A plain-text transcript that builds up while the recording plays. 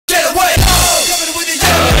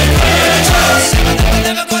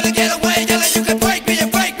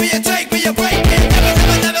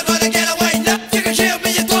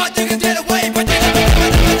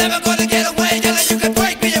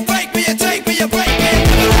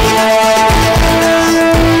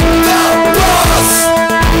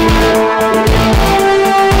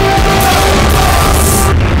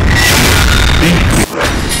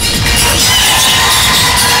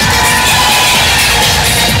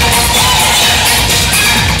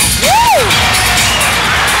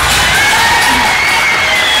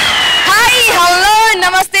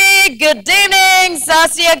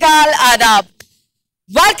सत श्री अकाल आदाब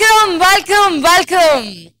welcome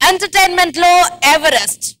entertainment lo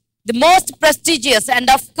Everest, the most prestigious and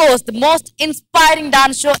of course the most inspiring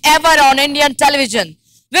dance show ever on Indian television.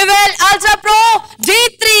 We will Ultra Pro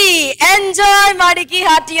D3. Enjoy madiki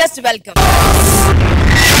heartiest welcome.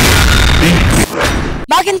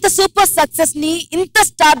 మాకింత super success ని ఇంత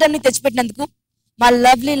stardom ని తెచ్చిపెట్టినందుకు మా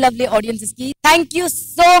lovely audiences కి thank you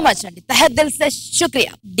so much అండి. తహే దిల్ సే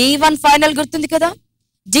శుక్రియా. D1 final గుర్తుంది కదా,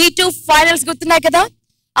 D2 finals గుర్తున్నాయి కదా.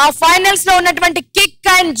 ఆ ఫైనల్స్ లో ఉన్నటువంటి కిక్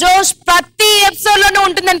అండ్ జోష్ ప్రతి ఎపిసోడ్ లోనూ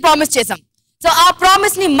ఉంటుందని ప్రామిస్ చేశాం. సో ఆ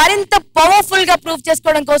ప్రామిస్ ని మరింత పవర్ఫుల్ గా ప్రూవ్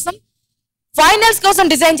చేసుకోవడం కోసం ఫైనల్స్ కోసం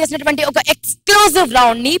డిజైన్ చేసినటువంటి ఒక ఎక్స్క్లూజివ్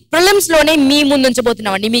రౌండ్ ని ప్రిలిమ్స్ లోనే మీ ముందు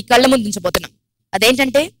ఉంచబోతున్నాం అండి, మీ కళ్ళ ముందు ఉంచబోతున్నాం.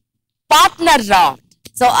 అదేంటంటే పార్ట్నర్ రౌండ్.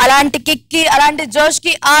 సో అలాంటి కిక్ కి అలాంటి జోష్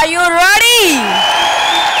కి are you ready?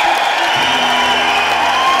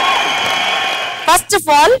 First of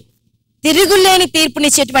all తిరుగులేని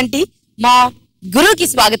తీర్పునిచ్చేటువంటి మా గురుకి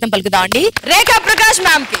స్వాగతం పలుకుదాం అండి, రేఖా ప్రకాష్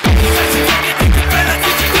మ్యామ్ కి.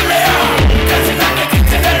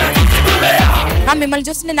 మిమ్మల్ని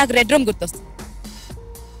చూస్తుంటే నాకు రెడ్ రూమ్ గుర్తొస్తుంది.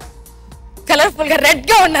 కలర్ఫుల్ గా రెడ్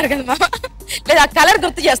గా ఉన్నారు కదా మ్యామ్, లేదా ఆ కలర్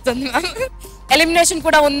గుర్తు చేస్తుంది మ్యామ్. ఎలిమినేషన్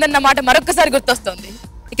కూడా ఉందన్న మాట మరొకసారి గుర్తొస్తుంది.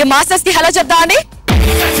 ఇక మాస్టర్స్ కి హలో చెప్దామండి.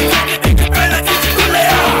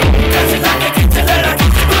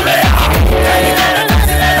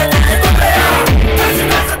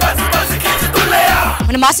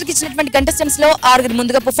 మన మాస్టర్ కి ఇచ్చినటువంటి కంటెస్టెంట్స్ లో 6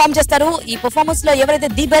 ముందుగా పర్ఫార్మ్ చేస్తారు. ఈ పర్ఫార్మెన్స్ లో ఎవరైతే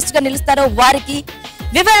ది బెస్ట్ గా నిలుస్తారో వారికి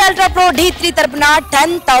వివల్ అల్ట్రా ప్రో D3 తరపున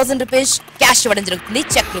 10,000 రూపీస్ క్యాష్ ఇవ్వడం జరుగుతుంది,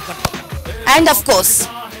 చెక్ రూపంలో. అండ్ ఆఫ్ కోర్స్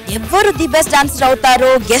ఎవరు ది బెస్ట్ డాన్సర్ అవుతారో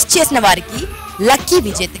గెస్ట్ చేసిన వారికి లక్కీ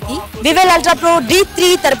విజేతకి వివల్ అల్ట్రా ప్రో D3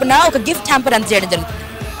 తరపున ఒక గిఫ్ట్ హ్యాంపర్ అందజేయడం జరుగుతుంది.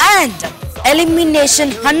 అండ్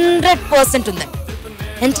ఎలిమినేషన్ 100% ఉందండి.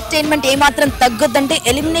 ఎంటర్టైన్మెంట్ ఏమాత్రం తగ్గొద్దంటే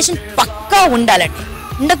ఎలిమినేషన్ పక్కా ఉండాలండి.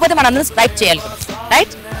 ఉండకపోతే మనందరం స్ట్రైక్ చేయాలి,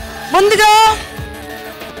 రైట్? ముందుగా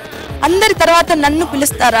అందరి తర్వాత నన్ను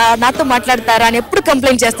పిలుస్తారా, నాతో మాట్లాడతారా అని ఎప్పుడు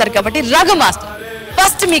కంప్లైంట్ చేస్తారు కాబట్టి రఘు మాస్టర్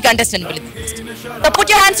ఫస్ట్ మీ కంటెస్టెంట్ పిలుద్దాం. So put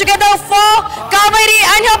your hands together for Kaveri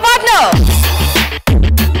and your partner.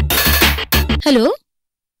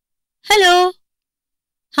 Hello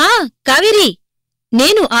హా కావేరి,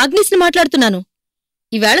 నేను ఆగ్నేస్ని మాట్లాడుతున్నాను.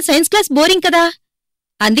 ఈవేళ సైన్స్ క్లాస్ బోరింగ్ కదా,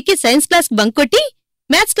 అందుకే సైన్స్ క్లాస్ బంక్ కొట్టి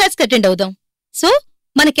మ్యాథ్స్ క్లాస్కి అటెండ్ అవుదాం. సో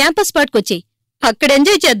మన క్యాంపస్ పార్ట్కొచ్చి అక్కడ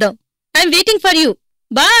ఎంజాయ్ చేద్దాం. I'm waiting for you.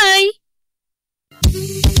 Bye.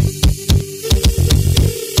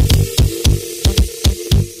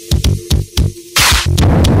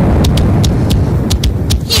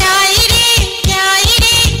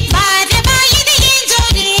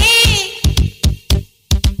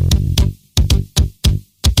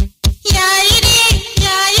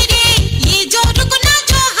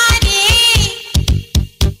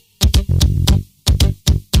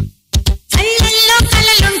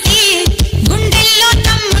 గుండెల్లో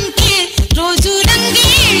తమ్ముంటే రోజు రంగే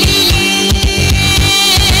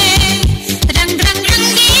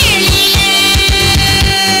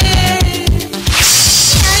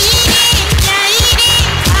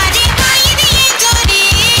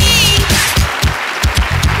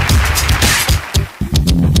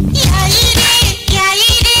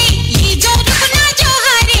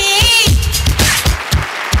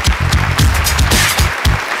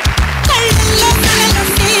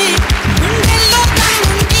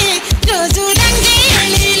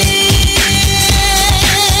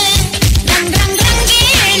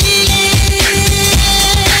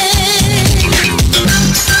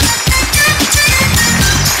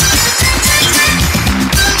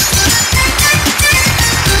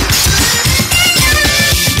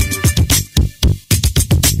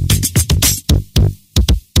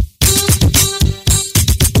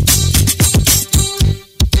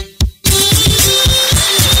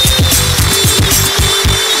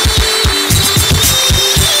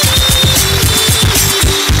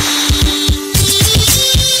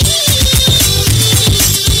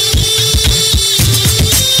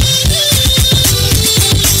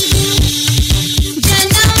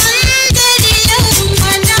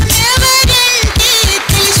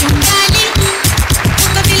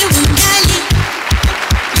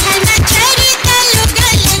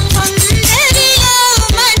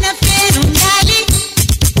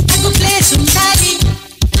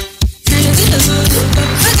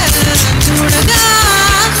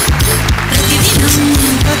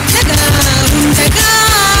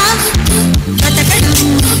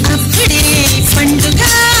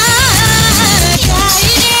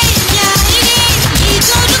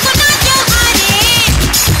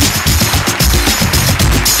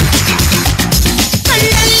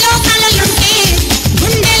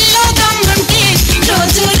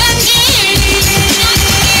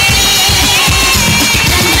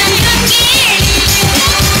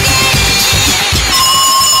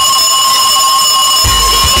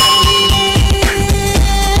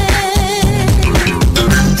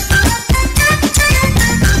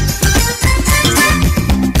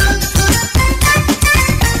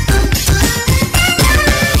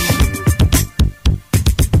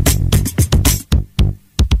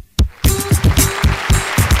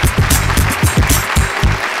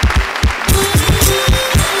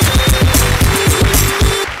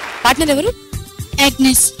పార్ట్నర్ ఎవరు?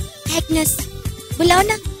 Agnes. Agnes.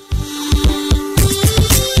 బులానా.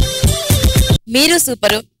 మీరు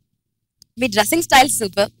super, me dressing style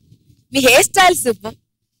super, me hair style super,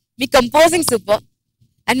 me composing super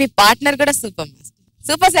and me partner కూడా super master.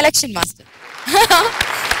 Super selection master.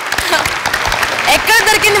 ఎక్కడ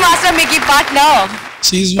దొరికింది మాస్టర్ మీకు ఈ partner?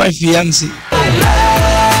 She is my fiancée.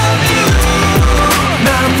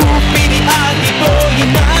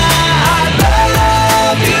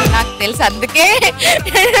 నాకు తెలుసు, అందుకే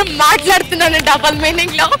మాట్లాడుతున్నాను డబల్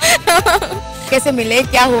మీనింగ్ లో. कैसे मिले,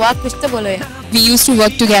 क्या हुआ, कुछ तो बोलो यार. We used to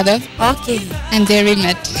work together okay. and there we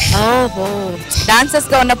met. ఓహో, డాన్సర్స్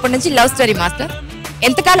గా ఉన్నప్పటి నుంచి లవ్ స్టోరీ మాస్టర్.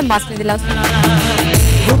 ఎంతకాలం మాస్టర్ ఇది love story?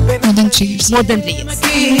 More than 3 years. More than 3 years.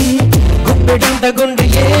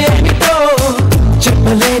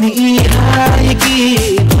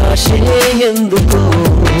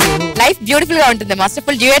 Life beautiful గా ఉంటుంది మాస్టర్,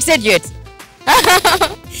 ఫుల్ డ్యూయట్స్.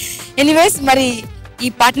 ఎనీవేస్, మరి ఈ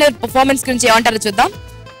పార్ట్నర్ పర్ఫార్మెన్స్ గురించి ఏమంటారో చూద్దాం.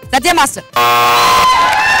 సత్య master.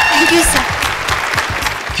 Thank you, sir.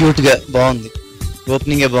 Cute గా బాగుంది,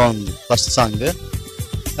 ఓపెనింగ్ బాగుంది ఫస్ట్ సాంగ్.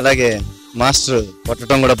 అలాగే మాస్టర్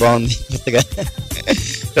కొట్టడం కూడా బాగుంది కొత్తగా.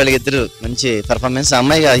 వాళ్ళకిద్దరు మంచి పర్ఫార్మెన్స్.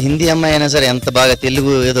 అమ్మాయి హిందీ అమ్మాయి అయినా సరే ఎంత బాగా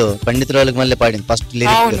తెలుగు ఏదో పండితురాలకు మళ్ళీ పాడింది ఫస్ట్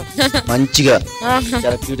లిరిక్ మంచిగా,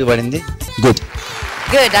 చాలా క్యూట్ పాడింది. గుడ్.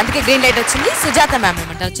 అందుకే గ్రీన్ లైట్ వచ్చింది. సుజాత మ్యామ్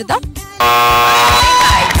ఏమంటారు చూద్దాం.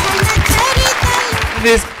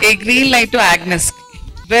 This a green light to Agnes.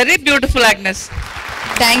 Very beautiful Agnes.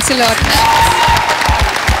 Thanks a lot.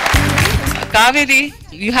 Kaveri,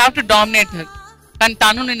 you have to dominate her. కానీ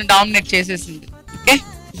తను నిన్ను డామినేట్ చేసేసింది. Okay,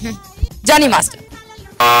 Johnny master.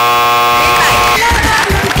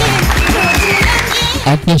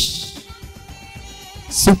 Agnes,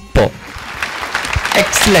 super,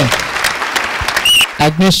 excellent.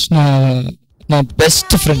 Agnes నా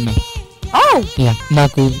బెస్ట్ ఫ్రెండ్.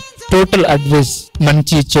 నాకు total advice,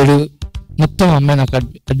 మంచి చెడు మొత్తం అమ్మాయి నాకు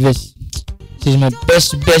advice. She is my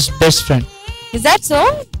best friend. Is that so?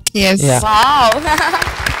 Yes. Yeah. Wow.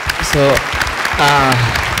 So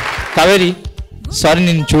Kaveri, sorry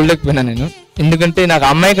నేను చూడలేకపోయినా నేను, ఎందుకంటే నాకు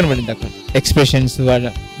అమ్మాయి కనబడింది అక్కడ, ఎక్స్ప్రెషన్స్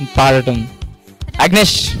పాడటం.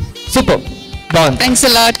 అగ్నేష్ సూపర్, బాగుంది. Thanks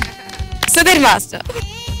a lot. Sudheer master.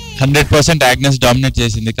 100% Agnes dominate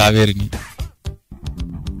చేసింది కావేరిని.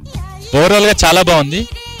 ఓవరాల్ గా చాలా బాగుంది.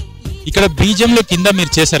 ఇక్కడ బీజంలో కింద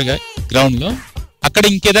మీరు చేశారుగా గ్రౌండ్ లో, అక్కడ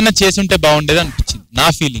ఇంకేదైనా చేసి ఉంటే బాగుండేది అనిపించింది నా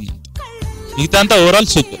ఫీలింగ్. మిగతా అంతా overall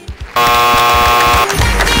super.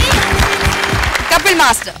 Kapil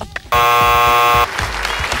master.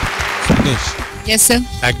 Agnesh. Yes, sir.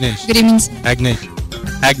 Agnesh. Good evening, sir.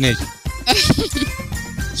 Agnesh.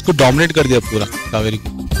 इसको डोमिनेट कर दिया पूरा कावेरी को.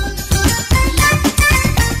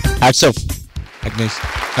 Hats off, Agnesh.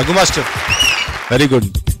 Aghu master. Very good.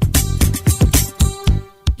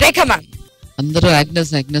 రేఖా మ్యామ్. అందరూ Agnes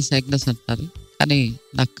అంటారు, కానీ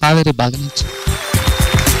నాకు కావేరి బాగా నచ్చింది.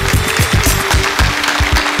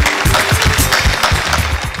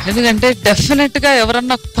 ఎందుకంటే డెఫినెట్ గా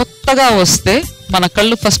ఎవరన్నా కొత్తగా వస్తే మన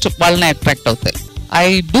కళ్ళు ఫస్ట్ వాళ్ళని అట్రాక్ట్ అవుతాయి. I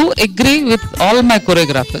do agree with all my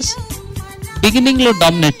choreographers. Beginning లో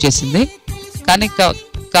డామినేట్ చేసింది, కానీ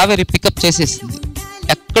కావేరి పికప్ చేసేసింది.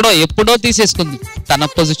 ఎక్కడో ఎప్పుడో తీసేసుకుంది తన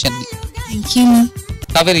పొజిషన్ ని. Thank you, ma'am.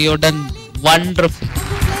 Kaveri, you done wonderful.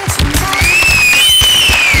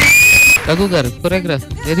 Raghu గారు choreograph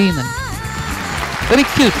very nice, very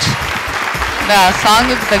cute. ఆ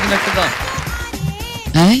సాంగ్ తగినట్టుగా.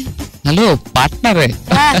 హలో పార్ట్నరే.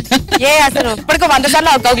 అసలు ఇప్పటికో 100 సార్లు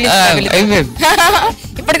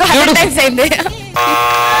ఇప్పటికో 100 టైమ్స్ అయింది.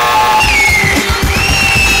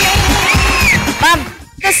 మ్యామ్,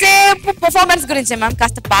 కాసేపు పర్ఫార్మెన్స్ గురించి మ్యామ్,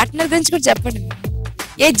 కాస్త పార్ట్నర్ గురించి కూడా చెప్పండి.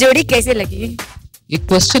 ఏ జోడీ కేసే లగి? ఈ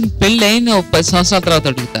క్వశ్చన్ పెళ్లి అయిన 10 సంవత్సరాల తర్వాత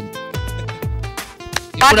అడుగుతాను.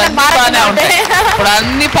 ఇప్పుడు ఇప్పుడు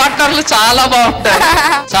అన్ని పార్ట్నర్లు చాలా బాగుంటారు,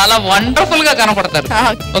 చాలా వండర్ఫుల్ గా కనపడతారు.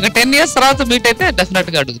 ఒక 10 years తర్వాత మీట్ అయితే డెఫినెట్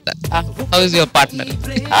గా అడుగుతారు, హౌ ఇస్ యువర్ పార్ట్నర్.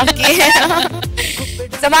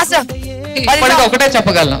 ఇప్పటికీ ఒకటే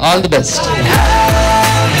చెప్పగలను, all the best.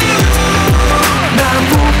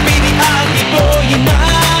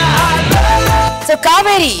 So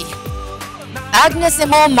Kaveri, Agnes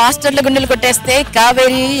ఏమో మాస్టర్ల గుండెలు కొట్టేస్తే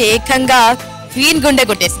కావేరి ఏకంగా క్వీన్ గుండె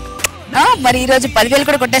కొట్టేసింది. మరి ఈ రోజు 10,000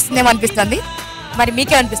 కూడా కొట్టేస్తుందేమో అనిపిస్తుంది. మరి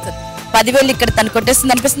మీకే అనిపిస్తుంది 10,000 ఇక్కడ తను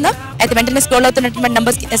కొట్టేస్తుంది అనిపిస్తుందా? అయితే వెంటనే స్క్రోల్ అవుతున్నటువంటి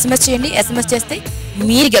నంబర్స్ కి SMS చేయండి. SMS చేస్తే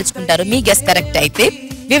మీరు గెలుచుకుంటారు. మీ గెస్ కరెక్ట్ అయితే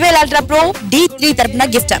వివేల్ అల్ట్రా ప్రో D3 తరపున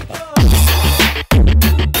gift hamper.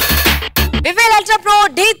 Vivel ultra pro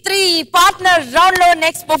D3 partner round లో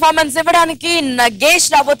నెక్స్ట్ పర్ఫార్మెన్స్ ఇవ్వడానికి Nagesh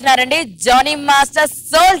రాబోతున్నారండి. Johnny master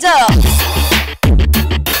soldier.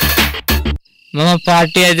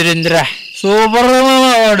 Party ఎదురింద్రా super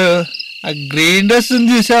వాడు. ఆ గ్రీన్ డ్రెస్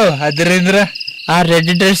చూసావు అదిరేంద్ర. ఆ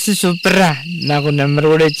రెడ్ డ్రెస్ సూపర్ రా, నాకు నెంబర్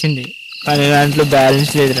కూడా ఇచ్చింది, కానీ దాంట్లో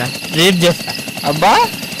బ్యాలెన్స్ లేదురా, రేపు చేస్తా. అబ్బా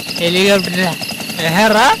హెలికాప్టర్ రా.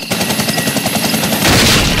 ఏహరా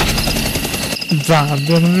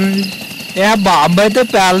బాంబు అయితే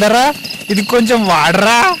పేలదరా, ఇది కొంచెం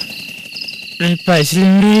వాడరా. పైసలు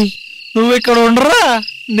నువ్వు ఇక్కడ ఉండరా,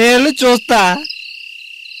 నేను చూస్తా.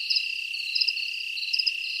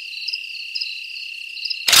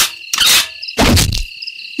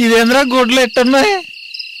 ఇదేంద్రా గుడ్లు ఎట్టున్నాయి,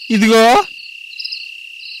 ఇదిగో.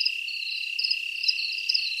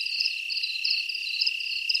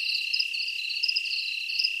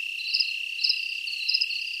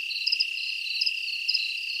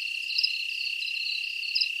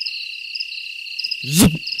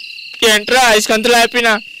 ఏంట్రా ఐస్కంతలు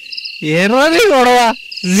ఆపినా? ఏరా నీ గొడవ.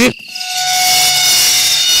 జిప్.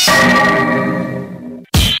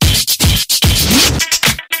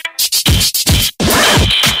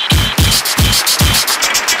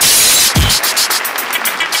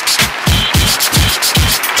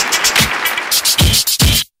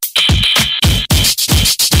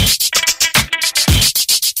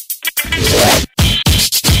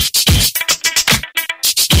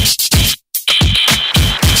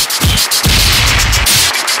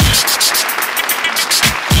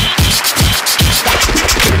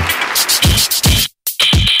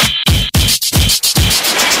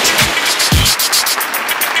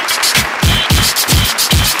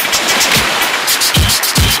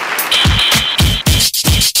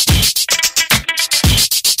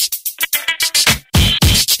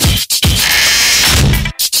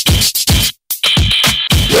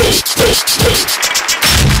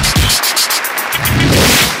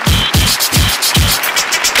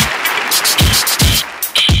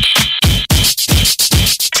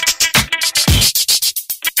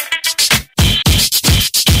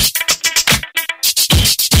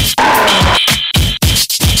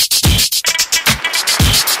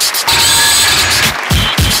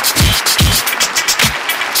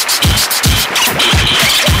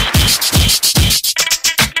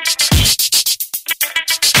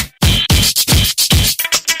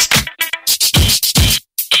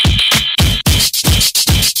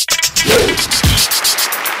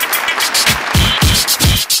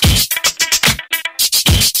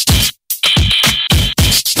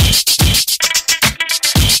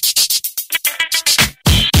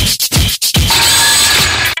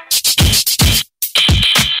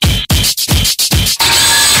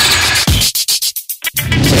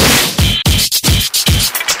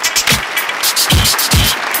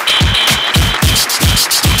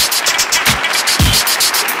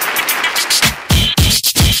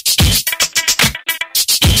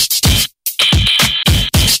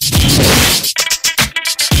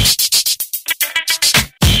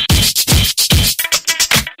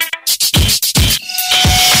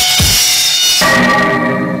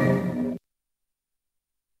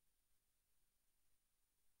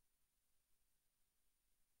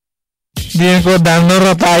 దీనికో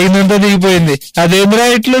దండోరా తాగినంత దిగిపోయింది. అదేంద్రా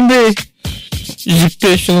ఇట్లుంది?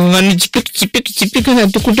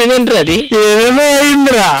 ఎత్తుకుంటేనంటారు అది ఏదో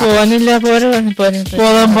అయిందిరా. పోదాం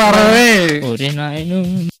పర్వే.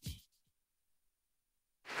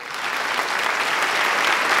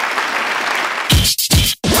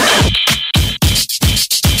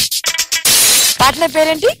 పార్ట్నర్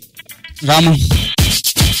పేరేంటి? రాము.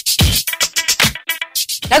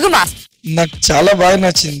 రఘుమా. నాకు చాలా బాగా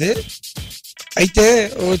నచ్చింది. అయితే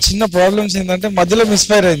ఓ చిన్న ప్రాబ్లమ్స్ ఏంటంటే మధ్యలో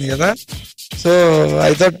మిస్ఫైర్ అయింది కదా, సో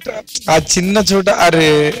ఐ థాట్ ఆ చిన్న చోట అరే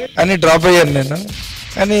అని డ్రాప్ అయ్యాను నేను.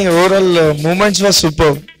 కానీ ఓవరాల్ మూమెంట్స్ వాజ్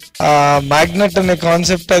సూపర్. ఆ మ్యాగ్నెట్ అనే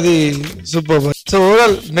కాన్సెప్ట్ అది super. So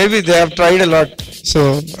overall maybe they have tried a lot. So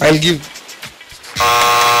I give.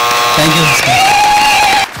 Thank you.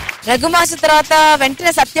 Raghu master తర్వాత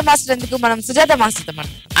వెంటనే సత్య మాస్టర్ ఎందుకు, మనం సుజాత మాస్టర్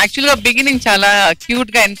మనం. యాక్చువల్ గా బిగినింగ్ చాలా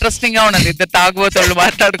క్యూట్ గా ఇంట్రెస్టింగ్ గా ఉన్నది, ఇద్దరు తాగుబోతోళ్ళు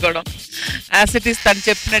మాట్లాడుకోవడం. యాసిటీస్ తను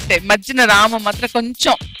చెప్పినట్టే మధ్యన రామ మాత్రం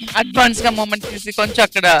కొంచెం అడ్వాన్స్ గా మూమెంట్ తీసి కొంచెం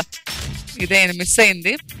అక్కడ ఇదైంది, మిస్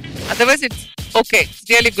అయింది. Otherwise it's okay,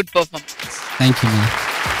 really good performance. Thank you.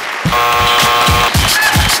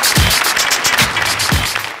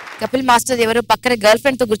 Kapil master ఎవరు పక్కన గర్ల్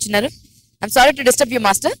ఫ్రెండ్ తో కూర్చున్నారు. I'm sorry to disturb you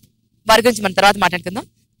master, వారి గురించి మనం తర్వాత మాట్లాడుకుందాం.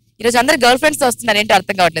 ఈరోజు అందరు గర్ల్ ఫ్రెండ్స్ తో వస్తున్నారు, ఏంటో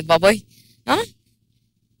అర్థం కావట్లేదు బాబోయ్.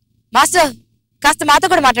 మాస్టర్ కాస్త మాతో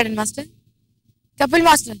కూడా మాట్లాడండి మాస్టర్. కపిల్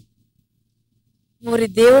మాస్టర్, ఓరి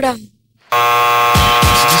దేవుడా.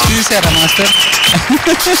 మాస్టర్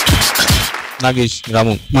నాగేష్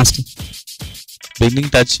రాము master.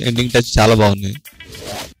 Beginning touch ending touch చాలా బాగున్నాయి,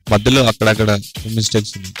 మధ్యలో అక్కడక్కడ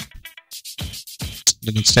మిస్టేక్స్ ఉన్నాయి.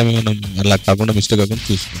 నెక్స్ట్ టైం ఏమైనా అలా కాకుండా మిస్టేక్ కాకుండా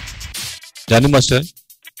చూసుకో. జానీ మాస్టర్,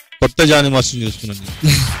 కొత్త జానీ మాస్టర్ చూసుకున్నాను.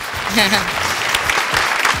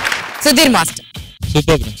 Sudheer master.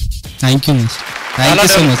 Super. Thank you master.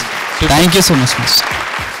 Thank you so much master.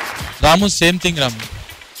 Ramu same thing Ramu,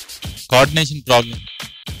 coordination problem.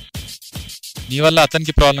 నీ వల్ల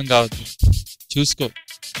అతనికి ప్రాబ్లం కావద్దు, చూసుకో.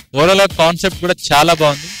 ఓవరాల్ కాన్సెప్ట్ కూడా చాలా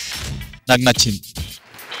బాగుంది, నాకు నచ్చింది.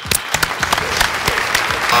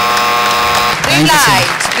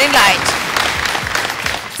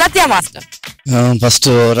 సత్య master. First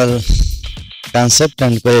overall concept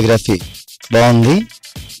and choreography బాగుంది.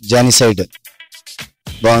 జానీ సైడ్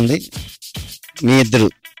బాగుంది. మీ ఇద్దరు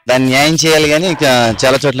దాన్ని న్యాయం చేయాలి కానీ ఇక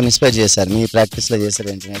చాలా చోట్ల మిస్ఫైర్ చేశారు. మీ ప్రాక్టీస్లో చేశారు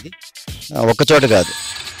వెంటనే. అది ఒక్క చోట కాదు,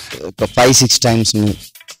 ఒక 5-6 టైమ్స్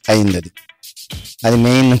అయింది. అది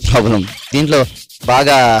మెయిన్ ప్రాబ్లం. దీంట్లో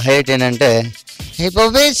బాగా హైలైట్ ఏంటంటే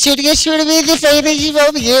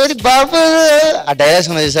బాబు ఆ డైలాగ్స్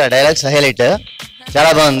ఉన్నాయి చూసారు, ఆ డైలాగ్స్ హైలైట్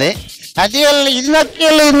చాలా బాగుంది. అది ఇది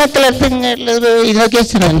నక్కలు అర్థం కావట్లేదు, ఇది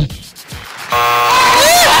నొక్కేస్తున్నాను.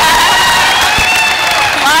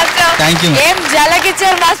 ఏం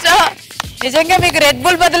జలకిచ్చారు మాస్టర్, నిజంగా మీకు రెడ్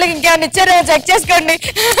బుల్ బదులు ఇంకేమైనా ఇచ్చారో చెక్ చేసుకోండి.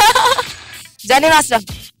 జానీ మాస్టర్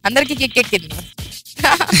అందరికి కిక్ ఎక్కింది.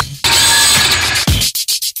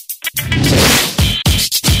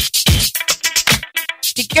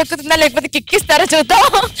 కిక్ ఎక్కుతుందా లేకపోతే కిక్ ఇస్తారో చూద్దాం.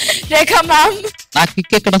 రేఖ మ్యామ్. నాకు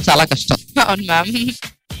కిక్ ఎక్కడం చాలా కష్టం. అవును మ్యామ్.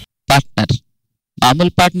 పార్ట్నర్,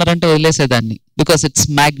 మామూలు పార్ట్నర్ అంటే వదిలేసేదాన్ని, because it's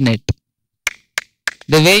magnet.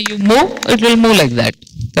 The way you move it will move like that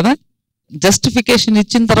కదా. జస్టిఫికేషన్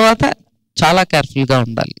ఇచ్చిన తర్వాత చాలా కేర్ఫుల్గా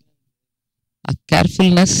ఉండాలి. ఆ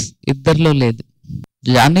కేర్ఫుల్నెస్ ఇద్దరిలో లేదు,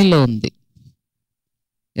 జానీలో ఉంది.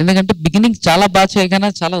 ఎందుకంటే బిగినింగ్ చాలా బాగా చేయగానే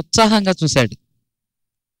చాలా ఉత్సాహంగా చూశాడు,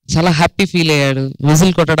 చాలా హ్యాపీ ఫీల్ అయ్యాడు,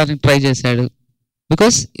 విజిల్ కొట్టడానికి ట్రై చేశాడు.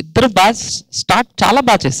 బికాస్ ఇద్దరు బాగా స్టార్ట్ చాలా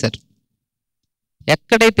బాగా చేశారు.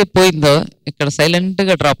 ఎక్కడైతే పోయిందో ఇక్కడ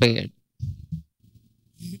సైలెంట్గా డ్రాప్ అయ్యాడు.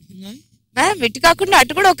 మ్యామ్ ఇటు కాకుండా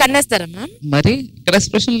అటు కూడా ఒక అన్నేస్తారా మ్యామ్? మరి ఇక్కడ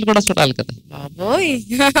ఎక్స్ప్రెషన్లు కూడా చూడాలి కదా. బాబోయ్.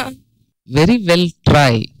 వెరీ వెల్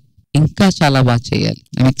ట్రై, ఇంకా చాలా బాగా చేయాలి.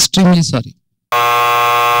 I'm extremely sorry.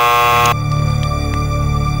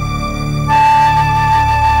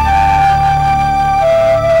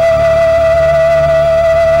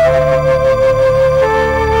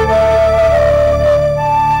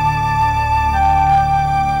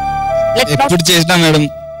 ఎప్పుడు చేసినా మేడం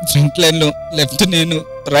ఫ్రంట్ లైన్ లో లెఫ్ట్ నేను,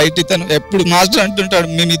 రైట్ ఇతను. ఎప్పుడు మాస్టర్ అంటుంటాడు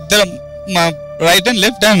మేమిద్దరం మా రైట్ అండ్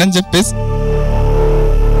లెఫ్ట్ హ్యాండ్ అని చెప్పేసి.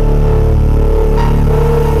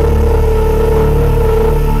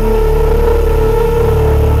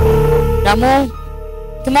 రాము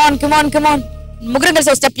కమాన్ ముగ్గురు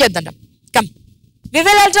కలిసి స్టెప్ చేద్దాం. Come we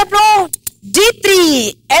will also pro D3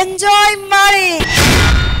 enjoy మరి.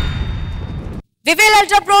 Vivel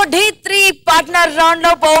ultra pro D3 partner round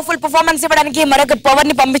లో పవర్ఫుల్ పర్ఫార్మెన్స్ ఇవ్వడానికి మరొక పవర్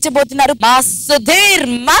ని పంపించబోతున్నారు మా సుధీర్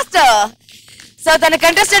మాస్టర్. సో తన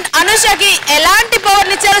కంటెస్టెంట్ అనుషకి ఎలాంటి పవర్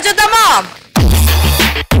ని ఇచ్చారో చూద్దామా.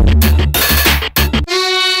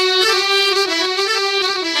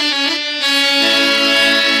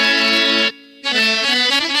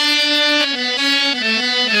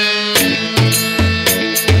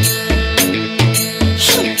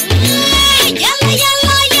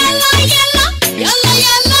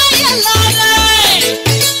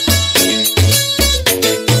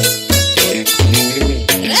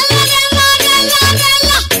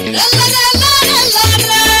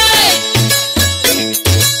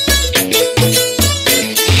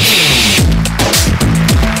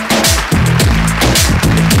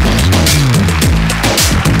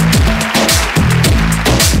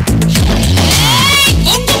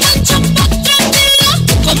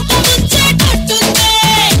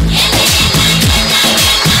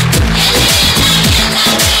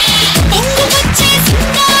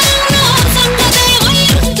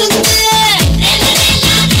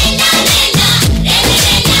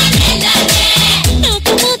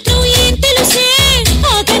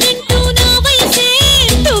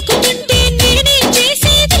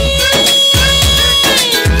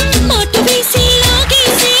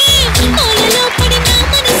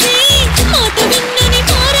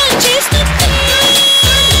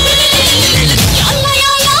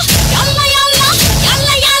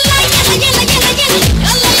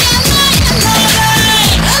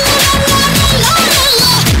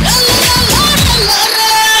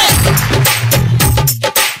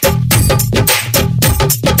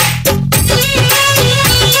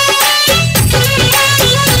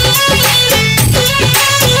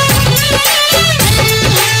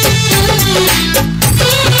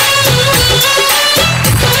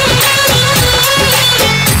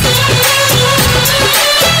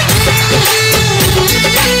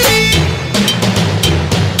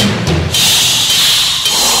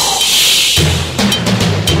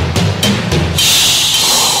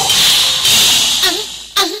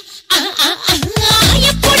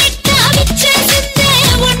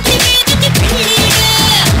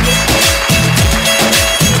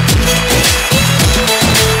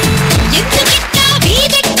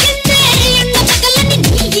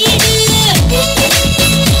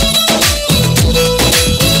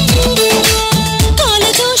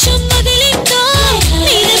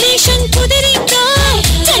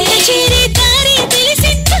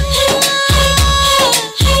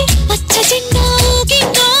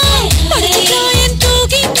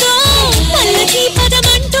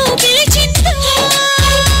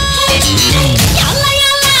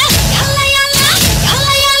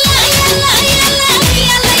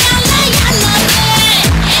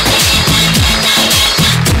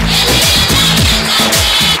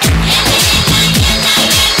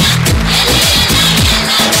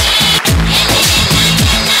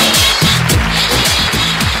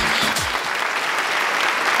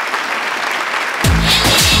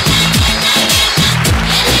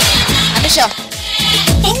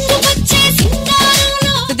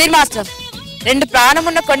 సుధీర్ మాస్టర్, 2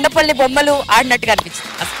 ప్రాణమున్న కొండపల్లి బొమ్మలు ఆడినట్టుగా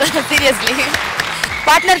అనిపించింది. Seriously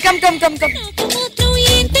partner come come come come.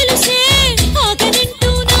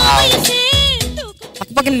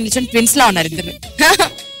 పక్కపక్కన నిల్చొని ట్విన్స్ లా ఉన్నారు ఇద్దరు.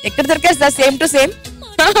 ఎక్కడ దొరికారు sir? Same to same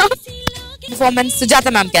performance. Sujatha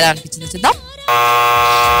ma'am కి ఎలా అనిపించింది చూద్దాం.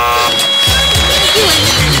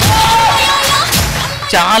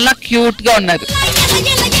 చాలా క్యూట్ గా ఉన్నారు,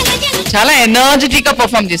 చాలా ఎనర్జెటిక్ గా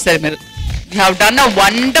పర్ఫార్మ్ చేశారు మీరు. You have done a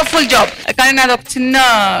wonderful job. కానీ నాది ఒక చిన్న,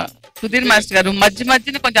 సుధీర్ మాస్టర్ గారు మధ్య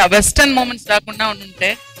మధ్యన కొంచెం వెస్టర్న్ మూమెంట్స్ రాకుండా ఉంటే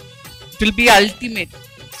it will be ultimate.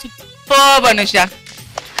 Super Anusha.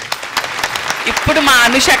 ఇప్పుడు మా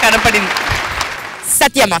అనుష కనపడింది.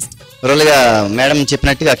 సత్య మాస్టర్ ఓవరాల్గా మేడం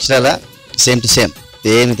చెప్పినట్టుగా అక్షరాల సేమ్ టు సేమ్,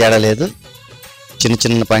 ఏమి తేడా లేదు. చిన్న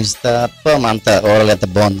చిన్న పాయింట్స్ తప్ప మా అంతా ఓవరాల్ ఎంత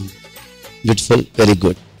బాగుంది. Beautiful, very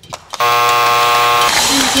good.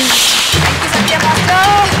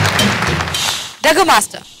 Raghu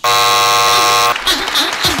master.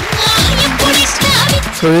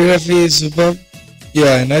 Choreography super,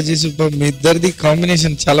 energy super. మీ ఇద్దరిది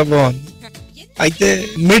కాంబినేషన్ చాలా బాగుంది. అయితే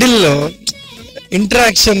మిడిల్ లో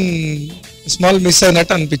ఇంటరాక్షన్ స్మాల్ మిస్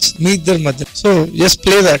అయినట్టు అనిపించింది మీ ఇద్దరి మధ్య. So just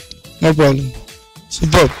play that, no problem.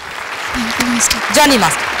 Super. Johnny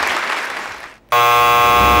master.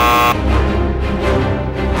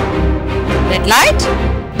 Red light.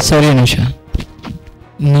 Sorry Anusha,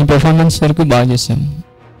 నీ పెర్ఫార్మెన్స్ వరకు బాగా చేసాం,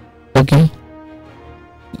 ఓకే.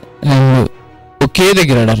 అండ్ ఒకే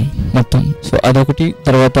దగ్గర ఆడారు మొత్తం, సో అదొకటి.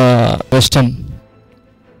 తర్వాత వెస్టర్న్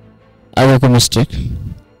అదొక మిస్టేక్.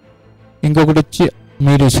 ఇంకొకటి వచ్చి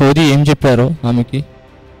మీరు సోది ఏం చెప్పారో ఆమెకి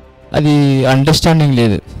అది అండర్స్టాండింగ్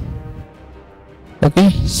లేదు, okay.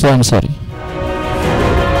 So I'm sorry.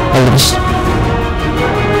 All the best.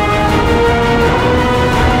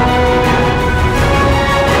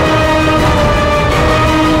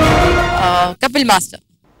 Kapil master.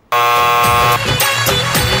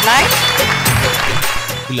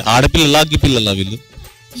 వీళ్ళు ఆడపిల్లలా అగ్గిపిల్లలా? వీళ్ళు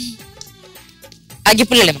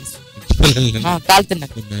అగ్గిపుల్లలే మాస్టర్,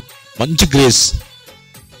 కాలుతున్నారు. మంచి గ్రేస్,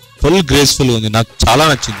 ఫుల్ గ్రేస్ఫుల్ ఉంది. నాకు చాలా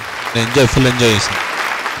నచ్చింది. నేను ఫుల్ ఎంజాయ్ చేశాను.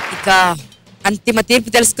 ఇక అంతిమ తీర్పు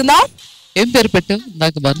తెలుసుకుందాం. ఏం పేరు పెట్టావు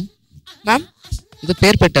నాకు బాను మ్యామ్? ఇది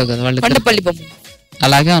పేరు పెట్టావు కదా వాళ్ళు, కొండపల్లి బొమ్మ.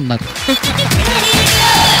 అలాగే ఉన్నారు.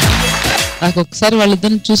 నాకు ఒకసారి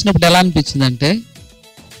వాళ్ళిద్దరిని చూసినప్పుడు ఎలా అనిపించింది అంటే,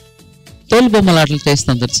 తోలు బొమ్మలాటలు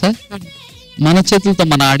చేస్తాం తెలుసా, మన చేతులతో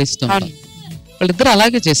మనం ఆడిస్తాం. వాళ్ళిద్దరు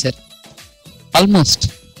అలాగే చేశారు ఆల్మోస్ట్.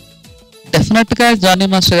 డెఫినెట్ గా జానీ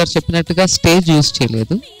మాస్టర్ గారు చెప్పినట్టుగా స్టేజ్ యూజ్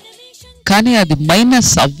చేయలేదు, కానీ అది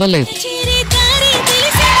మైనస్ అవ్వలేదు.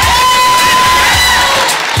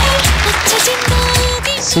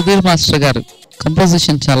 సుధీర్ మాస్టర్ గారు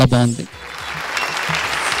కంపోజిషన్ చాలా బాగుంది.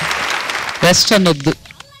 వెస్టర్న్ వద్దు.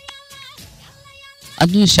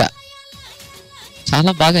 అనుష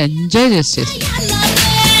చాలా బాగా ఎంజాయ్ చేసేది.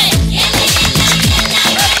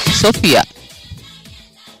 సోఫియా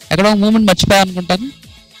ఎక్కడో మూమెంట్ మర్చిపోయా అనుకుంటాను.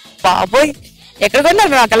 బాబోయ్, ఎక్కడ కొన్నారు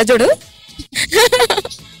మేము ఆ కళ్ళజోడు?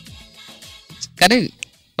 కానీ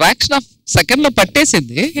ఫ్రాక్షన్ ఆఫ్ సెకండ్ లో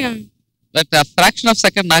పట్టేసింది, బట్ ఆ ఫ్రాక్షన్ ఆఫ్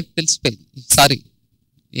సెకండ్ నాకు తెలిసిపోయింది. సారీ,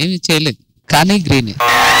 ఏమి చేయలేదు. కానీ గ్రీన్.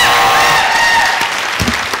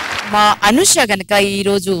 మా అనుష గనక ఈ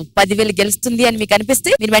రోజు 10,000 గెలుస్తుంది అని మీకు అనిపిస్తే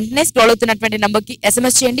మీరు వెంటనే స్క్రోల్ అవుతున్నటువంటి నంబర్ కి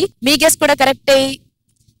SMS చేయండి. మీ గెస్ కూడా కరెక్ట్ అయ్యి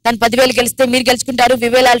తను 10,000 గెలిస్తే మీరు గెలుచుకుంటారు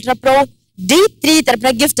వివేల్ అల్ట్రా ప్రో D3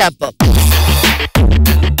 తరపున gift app.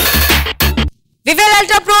 Vivel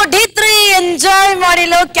ultra pro D3 enjoy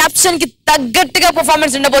మాడీలో caption కి తగ్గట్టుగా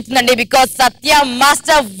performance ఉండబోతుందండి. Because Satya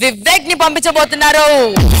master Vivek ని పంపించబోతున్నారు.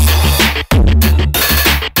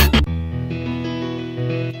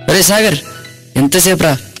 అరే సాగర్, ఎంతసేపు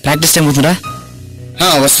రా? ప్రాక్టీస్ టైం అవుతుందా?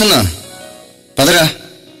 వస్తున్నా, పదరా.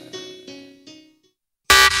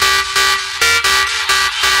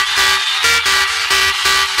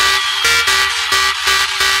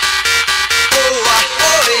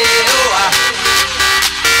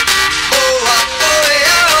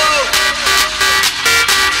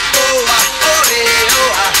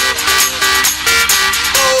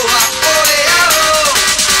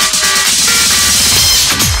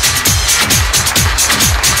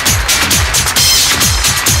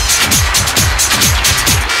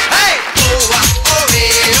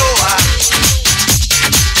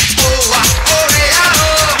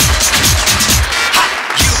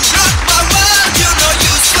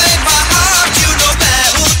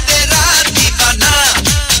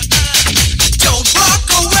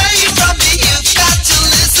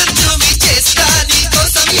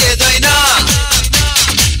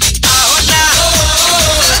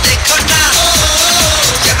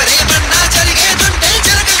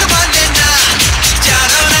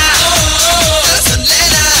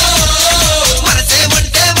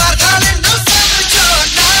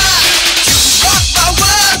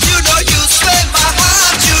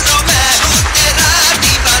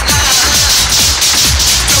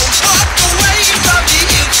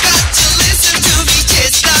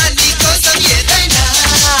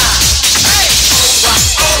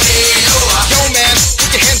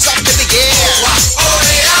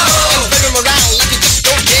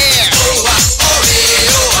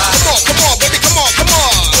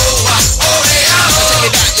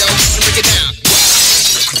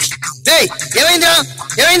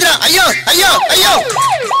 ఏమైందిరా? అయ్యో అయ్యో అయ్యో!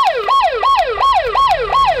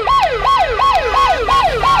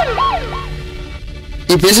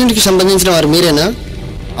 ఈ పేషెంట్ కి సంబంధించిన వారు మీరేనా?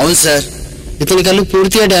 అవును సార్. ఇతని కళ్ళు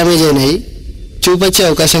పూర్తిగా డ్యామేజ్ అయినాయి, చూపొచ్చే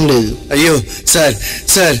అవకాశం లేదు. అయ్యో సార్,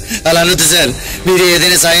 సార్ అలా అనొద్దు సార్. మీరు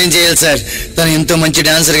ఏదైనా సాయం చేయాలి సార్. తను ఎంతో మంచి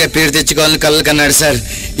డాన్సర్ గా పేరు తెచ్చుకోవాలని కళ్ళు కన్నాడు సార్.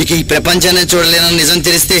 ఇక ఈ ప్రపంచాన్ని చూడలేనని నిజం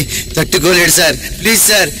తెలిస్తే తట్టుకోలేడు sir. Please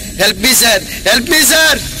sir, help me sir, help me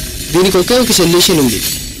sir. దీనికి ఒకే ఒక సొల్యూషన్ ఉంది.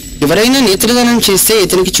 ఎవరైనా నేత్రదానం చేస్తే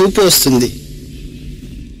ఇతనికి చూపు వస్తుంది.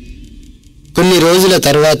 కొన్ని రోజుల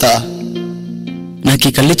తర్వాత నాకు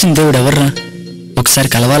ఈ కళ్ళిచ్చిన దేవుడు ఎవర్రా? ఒకసారి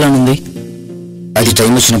కలవాలనుంది. అది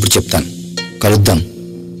టైం వచ్చినప్పుడు చెప్తాను, కలుద్దాం.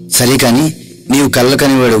 సరే కానీ నీవు కళ్ళ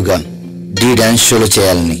కనివాడుగా డీ డాన్స్ షోలో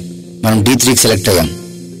చేయాలని మనం D3కి సెలెక్ట్ అయ్యాం.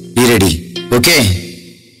 Be ready, okay?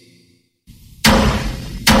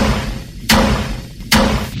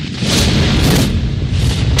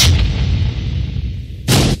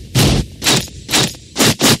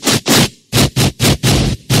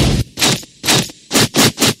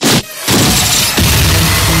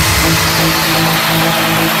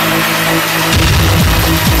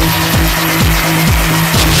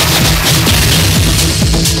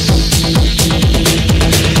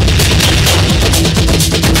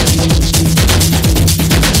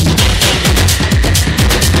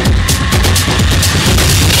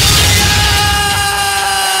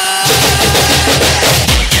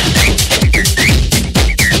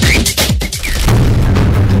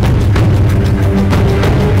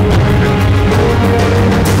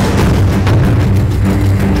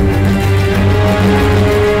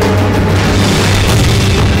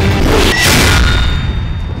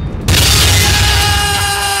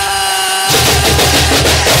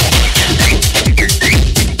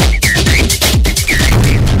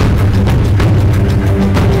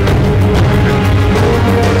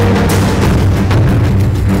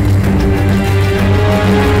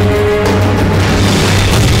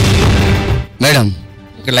 మేడం,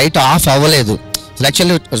 ఇక్కడ లైట్ ఆఫ్ అవ్వలేదు.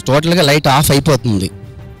 యాక్చువల్లీ టోటల్గా లైట్ ఆఫ్ అయిపోతుంది.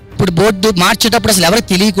 ఇప్పుడు బోర్డు మార్చేటప్పుడు అసలు ఎవరికి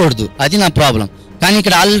తెలియకూడదు, అది నా ప్రాబ్లం. కానీ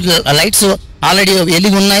ఇక్కడ లైట్స్ ఆల్రెడీ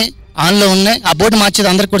వెలిగి ఉన్నాయి, ఆన్లో ఉన్నాయి. ఆ బోర్డు మార్చేది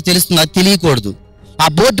అందరికి కూడా తెలుస్తుంది, అది తెలియకూడదు. ఆ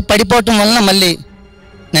బోర్డు పడిపోవటం వలన మళ్ళీ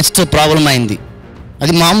నెక్స్ట్ ప్రాబ్లం అయింది.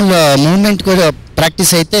 అది మామూలు మూవ్మెంట్ కూడా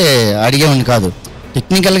ప్రాక్టీస్ అయితే అడిగేవాడిని కాదు.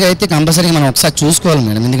 టెక్నికల్గా అయితే కంపల్సరీగా మనం ఒకసారి చూసుకోవాలి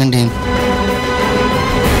మేడం. ఎందుకంటే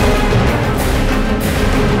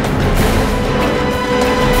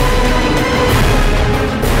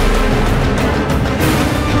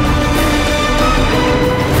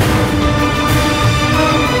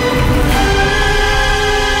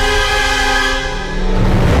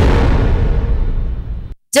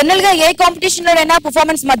జనరల్ గా ఏ కాంపిటీషన్ లోనైనా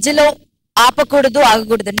పర్ఫార్మెన్స్ మధ్యలో ఆపకూడదు,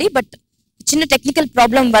 ఆగకూడదండి. బట్ చిన్న టెక్నికల్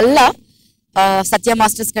ప్రాబ్లం వల్ల సత్య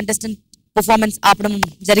మాస్టర్స్ కంటెస్టెంట్ పర్ఫార్మెన్స్ ఆపడం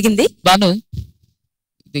జరిగింది. బాను,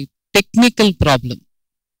 ఇది టెక్నికల్ ప్రాబ్లం.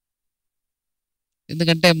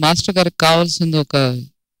 ఎందుకంటే మాస్టర్ గారికి కావాల్సింది ఒక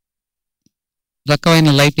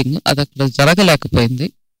రకమైన లైటింగ్, అది అక్కడ జరగలేకపోయింది.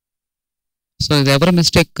 సో ఇది ఎవరి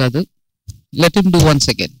మిస్టేక్ కాదు. Let him do once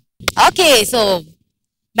again. Okay, so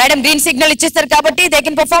madam green signal ఇచ్చేస్తారు కాబట్టి they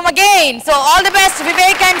can perform again. So all the best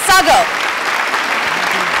Vivek and Sagar.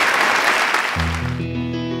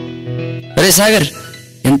 అరే సాగర్,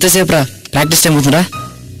 ఎంతసేపు రా? ప్రాక్టీస్ టైం అవుతుందా?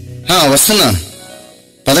 వస్తున్నా,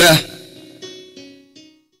 పదరా.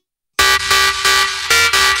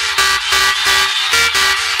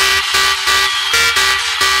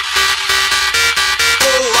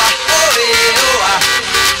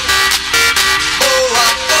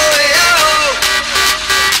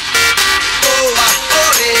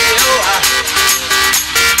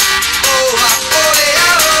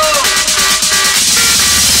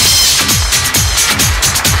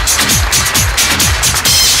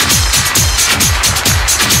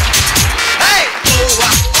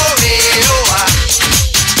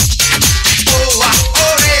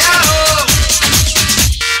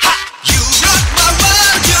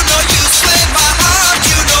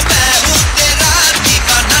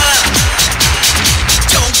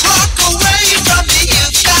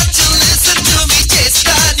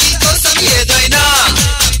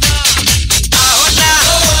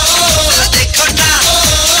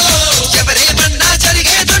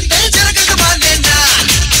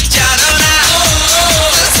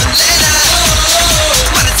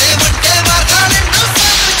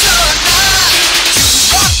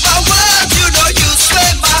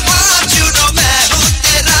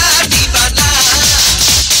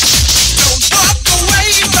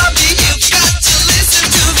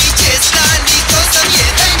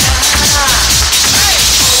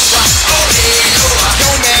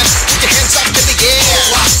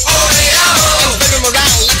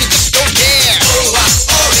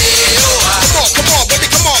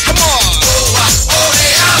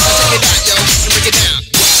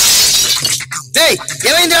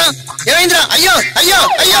 ఏమైందిరా ఏమైందిరా? అయ్యో అయ్యో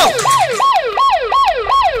అయ్యో!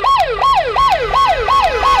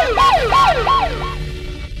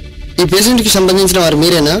 ఈ పేషెంట్ కి సంబంధించిన వారు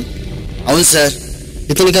మీరేనా? అవును సార్.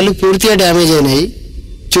 ఇతని కళ్ళు పూర్తిగా డ్యామేజ్ అయినాయి,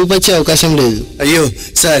 చూపొచ్చే అవకాశం లేదు. అయ్యో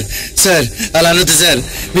సార్ సార్ అలా అనొద్దు సార్,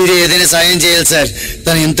 మీరు ఏదైనా సాయం చేయాలి సార్.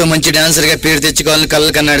 తను ఎంతో మంచి డాన్సర్ గా పేరు తెచ్చుకోవాలని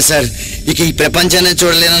కళ్ళు కన్నాడు సార్. ఇక ఈ ప్రపంచాన్ని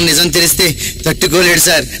చూడలేనని నిజం తెలిస్తే తట్టుకోలేడు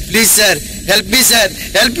sir. Please sir, help me sir,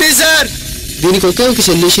 help me sir. దీనికి ఒకే ఒక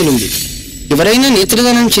సొల్యూషన్ ఉంది. ఎవరైనా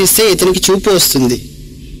నేత్రదానం చేస్తే ఇతనికి చూపు వస్తుంది.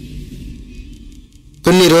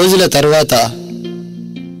 కొన్ని రోజుల తర్వాత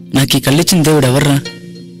నాకు ఈ కళ్ళిచ్చిన దేవుడు ఎవర్రా?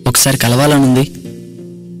 ఒకసారి కలవాలనుంది.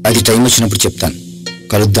 అది టైం వచ్చినప్పుడు చెప్తాను,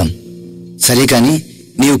 కలుద్దాం. సరే కానీ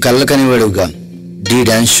నీవు కళ్ళ కనివాడుగా డీ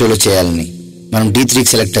డాన్స్ షోలో చేయాలని మనం D3కి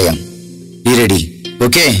సెలెక్ట్ అయ్యాం. Be ready,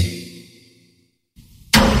 okay?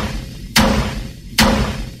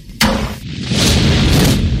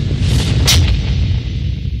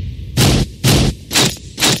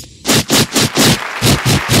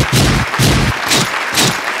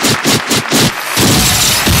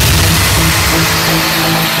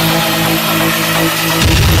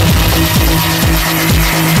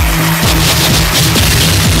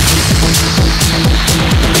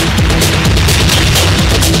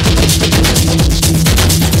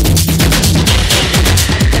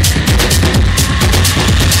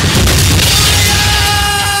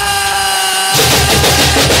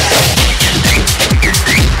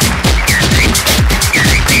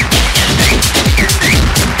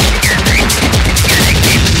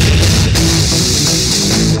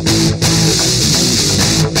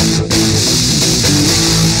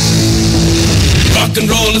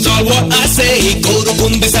 Roll is all what I say. Go to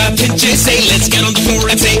Bunde Satinche, say let's get on the floor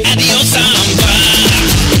and say adios samba.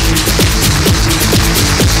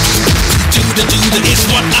 Do the is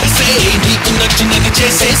what I say. Deep connection and the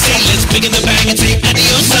chase, say let's begin the bang and say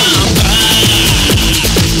adios samba.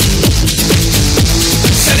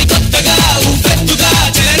 Sari kottaga ufettuga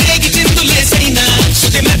chelaregi chindule saina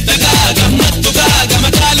suti mettaga gammattuga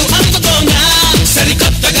gamakalu andukona. Sari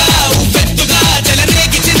kottaga ufettuga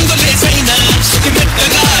chelaregi chindule saina suti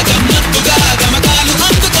mettaga gammattuga gamakalu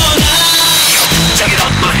andukona. Check it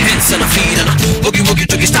out, my hands and my feet and boogie woogie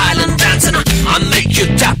to style and dance and I make you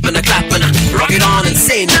tap and a clap and rock it on and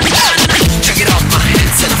say na na na. Check it out, my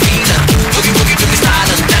hands and my feet and boogie woogie to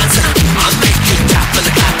style and dance and I make you tap and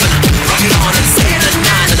a clap and rock it on and say na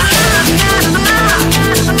na na.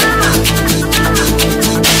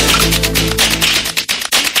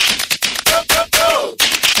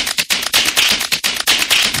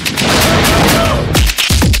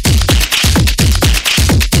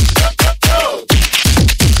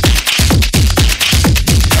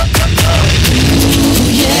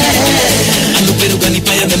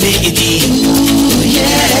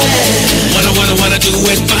 Wanna do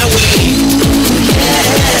it my way.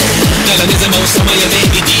 Dalanism of Samaya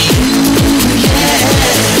baby.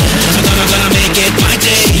 Gonna make it my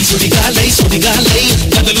day. Sudi galay.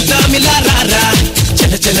 Kadaluta mila rara.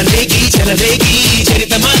 Chala regi.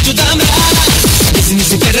 Cherita machu damra.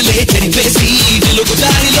 Nisi perale cheri besi. Dilu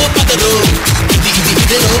kudari lo padaro. Idi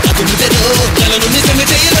idero, atu midero. Dalanu nisame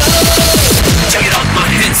chayro. Check it out, my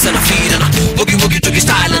hands and my feet and boogie woogie to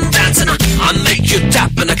style and dance and I make you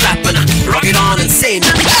tap and a clap and rock it on and say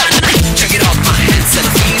na na na. Check it out, my hands and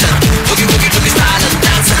my feet and boogie woogie to style and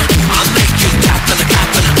dance and I make you tap and a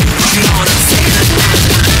clap and rock it on and say na na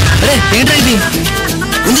na. అరే ఏంట్రా ఇది?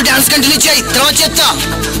 ముందు dance continue చేయి, తర్వాత చెప్తా.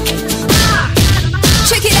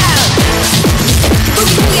 Check it out.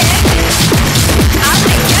 Boogie boogie. I'll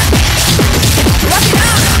make ya rock it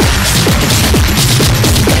on.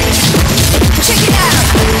 Check it out.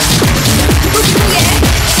 Boogie boogie.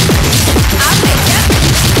 I'll make ya.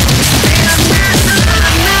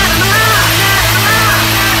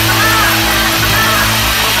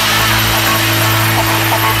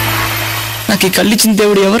 నాకు ఈ కళ్ళిచ్చిన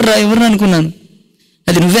దేవుడు ఎవర్రా అనుకున్నాను.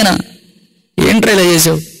 అది నువ్వేనా? ఏంట్రా ఇలా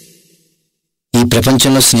చేసావు? ఈ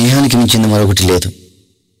ప్రపంచంలో స్నేహానికి మించింది మరొకటి లేదు.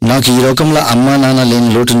 నాకు ఈ లోకంలో అమ్మా నాన్న లేని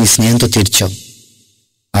లోటు నీ స్నేహంతో తీర్చావు.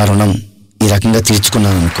 ఆ రుణం ఈ రకంగా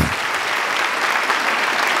తీర్చుకున్నాను అనుకో.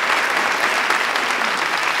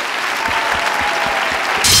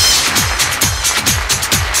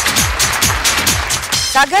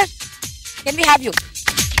 Sagar, can we have you?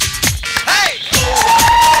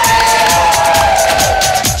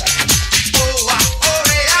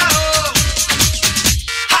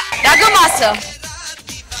 Raga Master.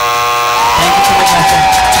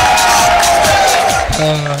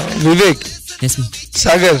 Vivek. Yes, ma'am.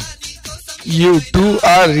 Sagar, you two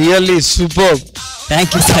are really superb. Thank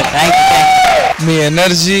you, sir. Thank you. Me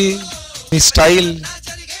energy, me style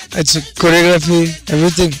it's choreography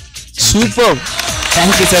everything super.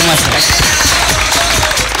 Thank you so much.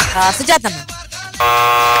 Sujathamma.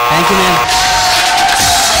 Thank you ma'am.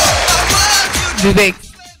 Vivek,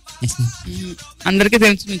 అందరికీ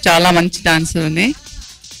తెలుసు నువ్వు చాలా మంచి dancer అని.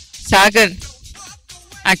 Sagar,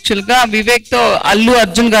 actual గా వివేక్ తో అల్లు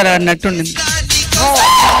అర్జున్ గారు అన్నట్టుండింది.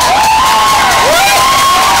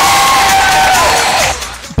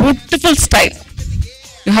 Beautiful style,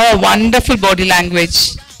 you have wonderful body language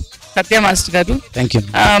Satya master గారు. Thank you.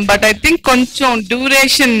 But I think కొంచెం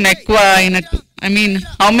డ్యూరేషన్ ఎక్కువ అయినట్టు. I mean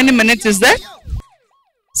how many minutes is that?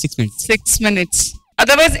 6 minutes. 6 minutes.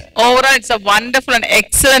 Otherwise, overall, it's a wonderful and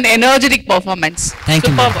excellent, energetic performance. Thank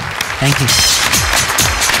you. Superb. Thank you.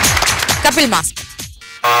 Kapil master.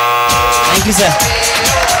 Thank you, sir.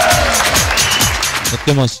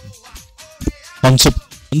 సత్యమాస్ concept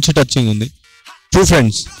మంచి touching ఉంది. Two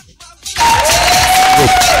friends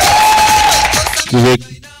Vivek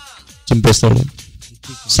చింపేస్తాడు,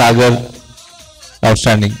 Sagar out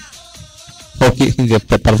standing. Okay,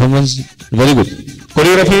 performance very good,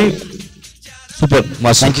 choreography super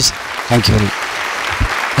master. Thank you thank you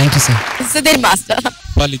thank you sir. Sudheer master.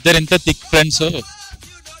 వాళ్ళిద్దరు ఎంత thick friends,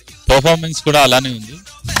 performance కూడా అలానే ఉంది.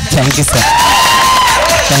 Thank you sir.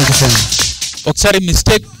 Thank you sir. ఒకసారి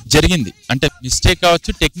mistake జరిగింది, అంటే మిస్టేక్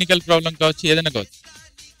కావచ్చు, టెక్నికల్ ప్రాబ్లం కావచ్చు, ఏదైనా కావచ్చు.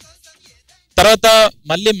 తర్వాత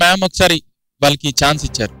మళ్ళీ మ్యామ్ ఒకసారి వాళ్ళకి ఛాన్స్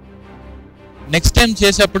ఇచ్చారు. నెక్స్ట్ టైం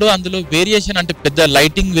చేసేప్పుడు అందులో వేరియేషన్, అంటే పెద్ద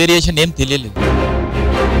లైటింగ్ వేరియేషన్ ఏం తెలియలేదు.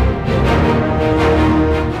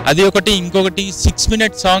 అది ఒకటి. ఇంకొకటి 6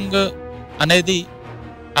 minute సాంగ్ అనేది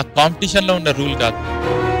ఆ కాంపిటీషన్ లో ఉన్న రూల్ కాదు.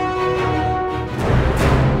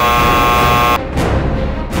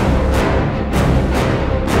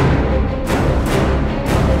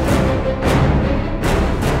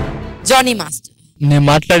 Johnny master. నేను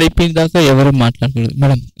మాట్లాడిపోయిన దాకా ఎవరు మాట్లాడకూడదు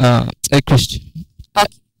మేడం, రిక్వెస్ట్.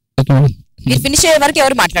 మీరు ఫినిష్ అయ్యే వరకు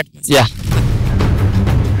ఎవరు మాట్లాడుతున్నారు? యా,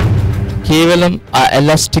 కేవలం ఆ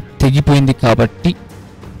ఎలాస్టిక్ తెగిపోయింది కాబట్టి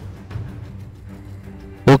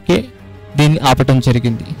ఓకే, దీన్ని ఆపటం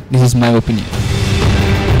జరిగింది. This is my opinion.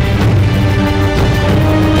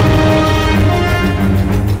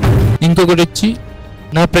 ఇంకొకటి వచ్చి,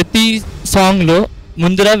 నా ప్రతి సాంగ్లో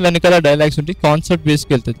ముందర వెనకాల డైలాగ్స్ ఉంటాయి, కాన్సెప్ట్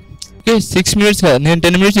బేస్కి వెళ్తుంది. ఓకే, 6 minutes కదా, నేను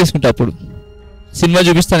 10 minutes చేసుకుంటా. అప్పుడు సినిమా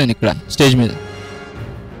చూపిస్తాను నేను ఇక్కడ స్టేజ్ మీద.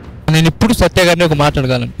 నేను ఇప్పుడు సత్య గారిని ఒక మాట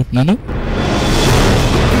అడగాలనుకుంటున్నాను.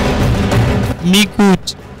 మీకు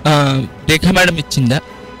రేఖా మేడం ఇచ్చిందా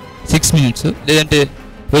 6 minutes, లేదంటే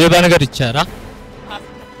ఉదయభాను గారు ఇచ్చారా,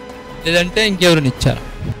 లేదంటే ఇంకెవరిని ఇచ్చారా?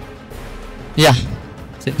 యా,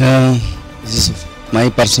 మై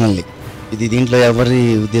పర్సనల్లీ ఇది దీంట్లో ఎవరి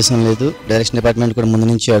ఉద్దేశం లేదు. డైరెక్షన్ డిపార్ట్మెంట్ కూడా ముందు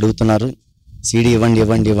నుంచి అడుగుతున్నారు, సీడీ ఇవ్వండి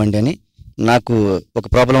ఇవ్వండి ఇవ్వండి అని. నాకు ఒక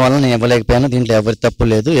ప్రాబ్లం వల్ల నేను ఇవ్వలేకపోయాను. దీంట్లో ఎవరి తప్పు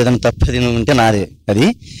లేదు. ఏదైనా తప్పు అది ఉంటే నాదే. అది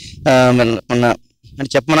మొన్న అంటే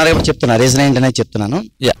చెప్పమన్నారు కాబట్టి చెప్తున్నా, రీజన్ ఏంటనేది చెప్తున్నాను.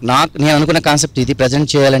 నాకు నేను అనుకున్న కాన్సెప్ట్ ఇది. ప్రజెంట్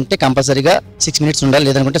చేయాలంటే కంపల్సరీగా 6 minutes ఉండాలి,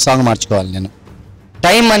 లేదనుకుంటే సాంగ్ మార్చుకోవాలి. నేను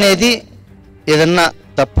టైం అనేది ఏదన్నా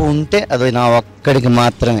తప్పు ఉంటే అది నా ఒక్కడికి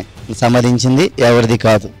మాత్రమే సంబంధించింది, ఎవరిది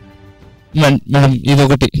కాదు. మేడం ఇది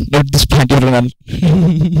ఒకటి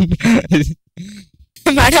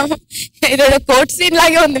మేడం, ఇదేదో కోర్ట్ సీన్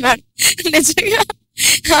లాగే ఉంది మేడం, నిజంగా.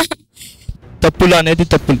 తప్పులు అనేది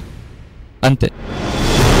తప్పులు అంతే.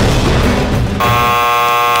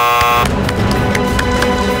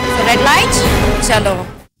 Red light. చలో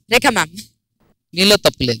రేఖా మ్యామ్. మీలో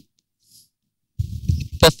తప్పు లేదు,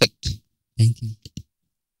 పర్ఫెక్ట్.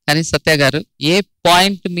 కానీ సత్య గారు, ఏ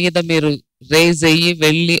పాయింట్ మీద మీరు రేజ్ అయ్యి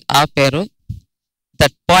వెళ్ళి ఆపారో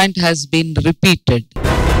that point has been repeated.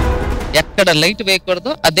 ఎక్కడ లైట్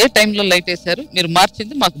వేయకూడదో అదే టైంలో లైట్ వేశారు. మీరు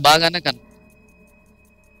మార్చింది మాకు బాగానే కనుక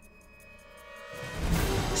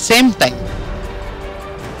సేమ్ టైం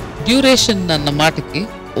డ్యూరేషన్ అన్న మాటకి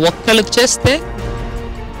ఒక్కళ్ళు చేస్తే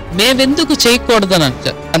మేమెందుకు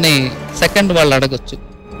చేయకూడదని అని సెకండ్ వాళ్ళు అడగొచ్చు.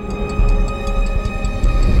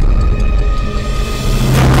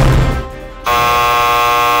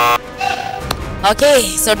 Okay,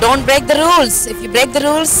 so don't break the rules. If you break the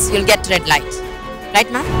rules, you'll get red light. Right,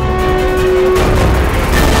 ma'am?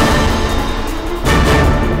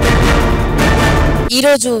 ఈ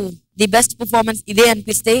రోజు ది బెస్ట్ పర్ఫార్మెన్స్ ఇదే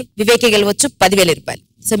అనిపిస్తే వివేకే గెలవచ్చు 10,000 రూపాయలు.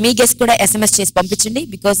 సో మీ గెస్ట్ కూడా SMS చేసి పంపించండి.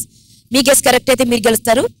 బికాస్ మీ గెస్ట్ కరెక్ట్ అయితే మీరు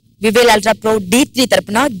గెలుస్తారు వివేల్ అల్ట్రా ప్రో D3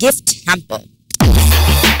 తరపున gift hamper.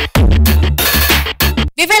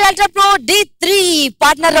 Vivel ultra pro D3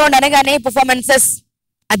 partner round అనగానే performances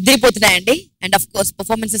అదిరిపోతున్నాయండి. And of course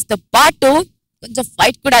performances తో పాటు కొంచెం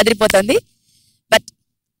ఫైట్ కూడా అదిరిపోతుంది. బట్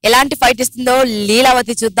ఎలాంటి ఫైట్ ఇస్తుందో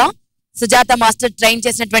లీలావతి చూద్దాం. సుజాత మాస్టర్ ట్రైన్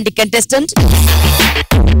చేసినటువంటి కంటెస్టెంట్.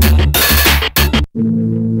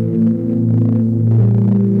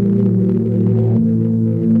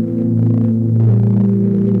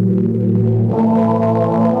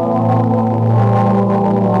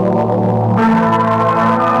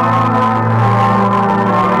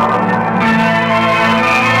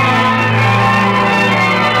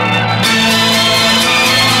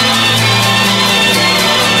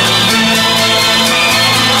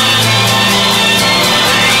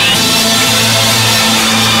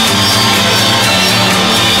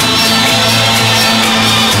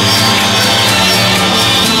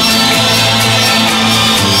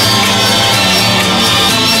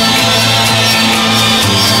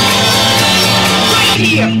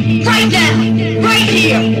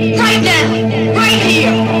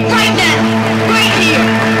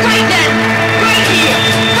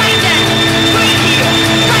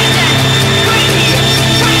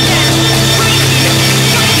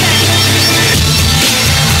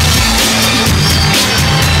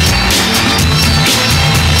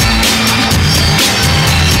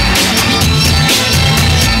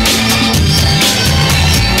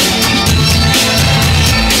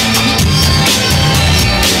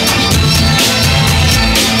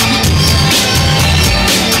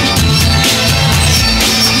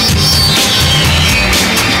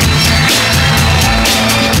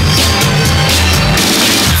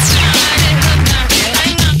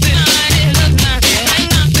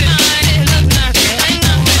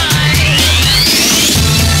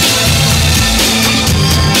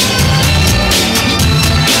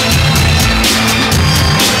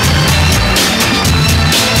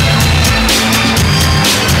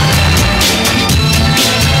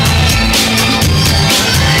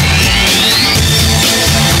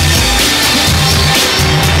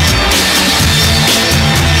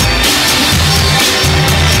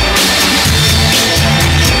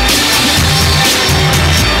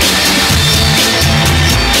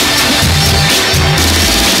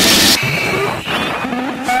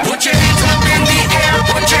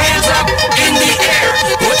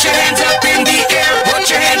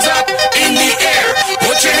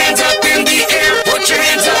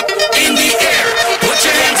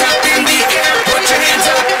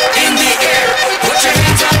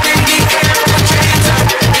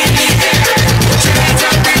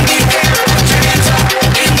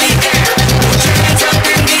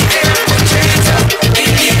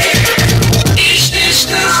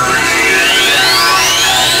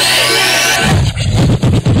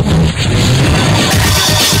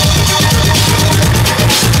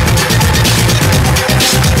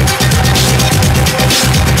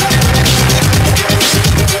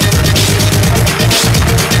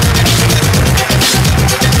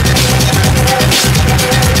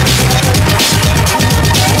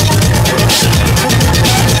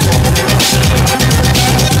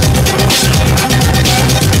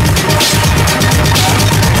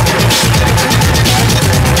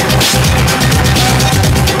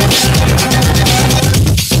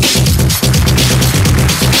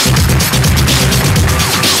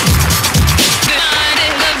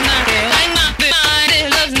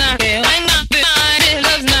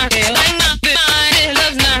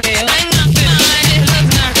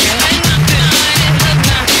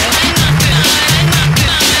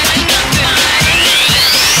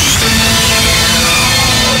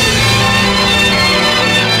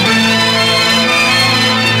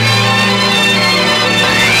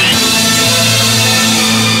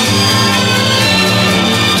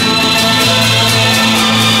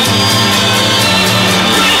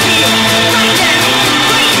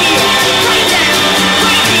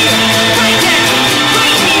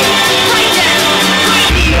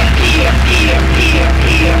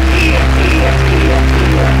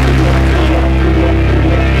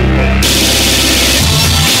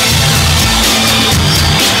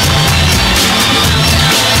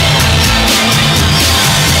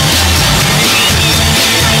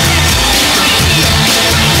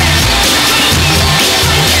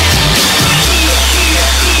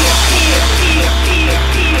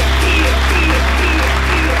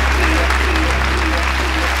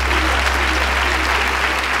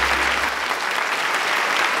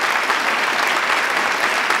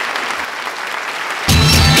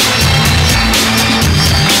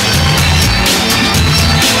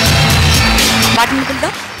 పార్ట్నర్ అనుకుంటా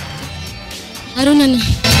అరుణ్ అన్న.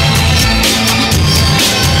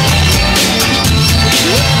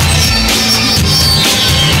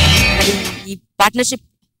 మరి ఈ పార్ట్నర్షిప్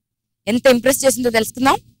ఎంత ఇంప్రెస్ చేసిందో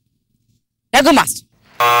తెలుసుకుందాం. రఘు మాస్టర్.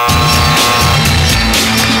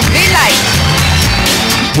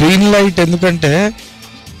 గ్రీన్ లైట్ ఎందుకంటే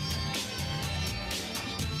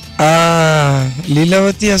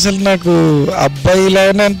లీలావతి అసలు నాకు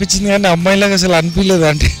అబ్బాయిలాగానే అనిపించింది కానీ అమ్మాయిలాగా అసలు అనిపించలేదు.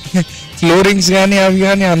 అంటే ఫ్లోరింగ్స్ కానీ అవి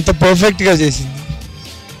కానీ అంత పర్ఫెక్ట్గా చేసింది.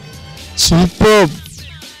 Super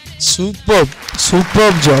super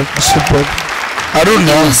super job. Super Arun.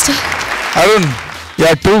 Arun you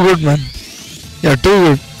are too good man. You are too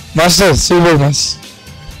good master. Super master.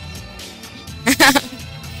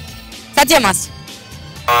 Satya master.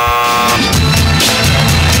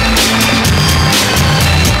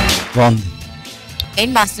 బాగుంది.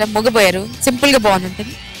 ఏంటి మాస్టర్ మొగపోయారు? సింపుల్ గా బాగుంది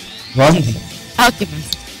ఉంటుంది. బాగుంది. Okay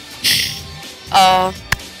master.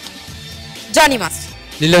 Johnny master.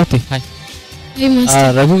 Leelavathi hi.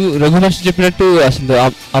 Raghu master చెప్పినట్టు అసలు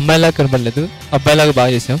అమ్మాయిలాగా కనబడలేదు, అబ్బాయిలాగా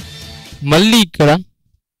బాగా చేసాం. మళ్ళీ ఇక్కడ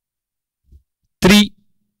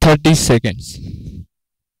 3:30 seconds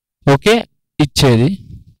ఓకే ఇచ్చేది,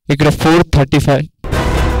 ఇక్కడ 4:35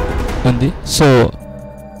 ఉంది. So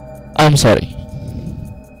I'm sorry.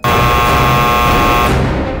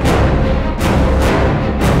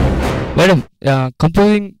 Madam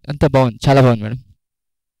composing అంతా బాగుంది, చాలా బాగుంది మేడం,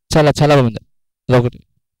 చాలా చాలా బాగుంది. అదొకటి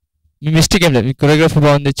మీ మిస్టేక్ ఏం లేదు, మీ కొరియోగ్రఫీ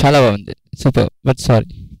బాగుంది, చాలా బాగుంది, సూపర్. But sorry.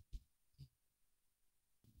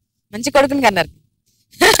 మంచి కొడుకుని కన్నారు.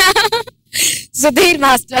 Sudheer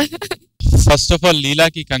master. First of all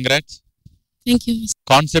లీలాకి congrats.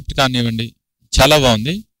 Concept కానివ్వండి చాలా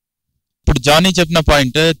బాగుంది. ఇప్పుడు జానీ చెప్పిన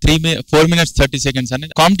పాయింట్ 4 minutes 30 seconds అని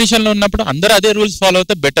కాంపిటీషన్ లో ఉన్నప్పుడు అందరూ అదే రూల్స్ ఫాలో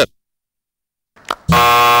అవుతే బెటర్.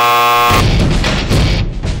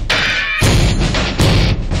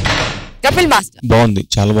 కపిల్ మాస్టర్. బాగుంది,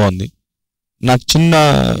 చాలా బాగుంది. నాకు చిన్న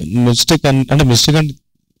మిస్టేక్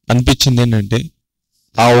అనిపించింది ఏంటంటే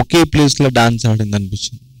ఆ ఒకే ప్లేస్ లో డాన్స్ ఆడింది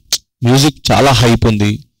అనిపించింది. మ్యూజిక్ చాలా హైప్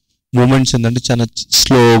ఉంది, మూమెంట్స్ ఏంటంటే చాలా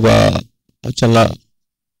స్లోగా చాలా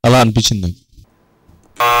అలా అనిపించింది నాకు.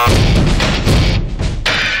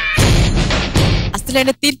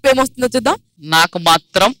 అసలైన తీర్పు ఏమొస్తుందో చూద్దాం. నాకు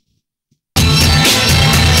మాత్రం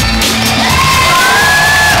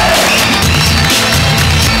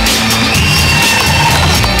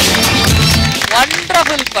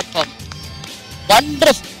వండర్ఫుల్ పర్ఫార్మ్,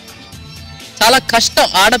 వండర్ఫుల్. చాలా కష్టం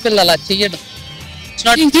ఆడపిల్ల అలా చెయ్యడం.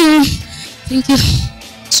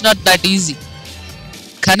 It's not that easy.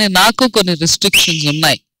 కానీ నాకు కొన్ని రిస్ట్రిక్షన్స్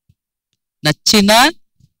ఉన్నాయి. నచ్చినా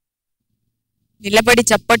నిలబడి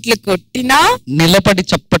చప్పట్లు కొట్టినా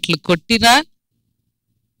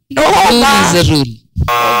రూల్.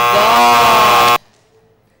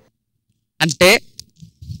 అంటే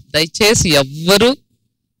దయచేసి ఎవ్వరు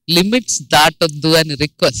లిమిట్స్ దాటొద్దు అని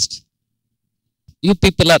request. You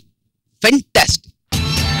people are fantastic,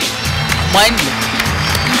 mind.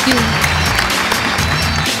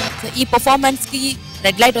 ఈ పర్ఫార్మెన్స్ కి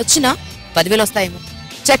రెడ్ లైట్ వచ్చినా 10,000 వస్తాయేమో,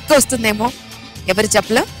 చెక్ వస్తుందేమో, ఎవరు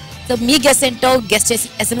చెప్పలేం. సో మీ గెస్ ఏంటో గెస్ చేసి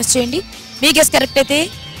SMS చేయండి. మీ గెస్ కరెక్ట్ అయితే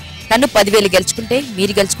తను 10,000 గెలుచుకుంటే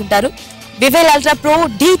మీరు గెలుచుకుంటారు. వివేల్ అల్ట్రా ప్రో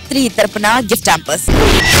D3 తరపున gift hampers.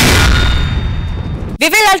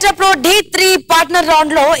 Vivel ultra pro D3 partner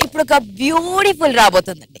round లో ఇప్పుడు ఒక బ్యూటిఫుల్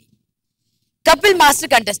రాబోతుందండి. కపిల్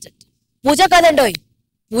మాస్టర్ కంటెస్టెంట్ పూజ కాదండి,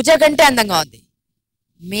 పూజ కంటే అందంగా ఉంది.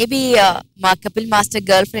 మేబీ మా కపిల్ మాస్టర్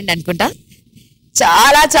గర్ల్ ఫ్రెండ్ అనుకుంటా.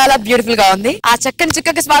 చాలా చాలా బ్యూటిఫుల్ గా ఉంది. ఆ చక్కని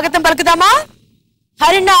చుక్కకి స్వాగతం పలుకుదామా?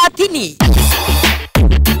 హరినాథిని.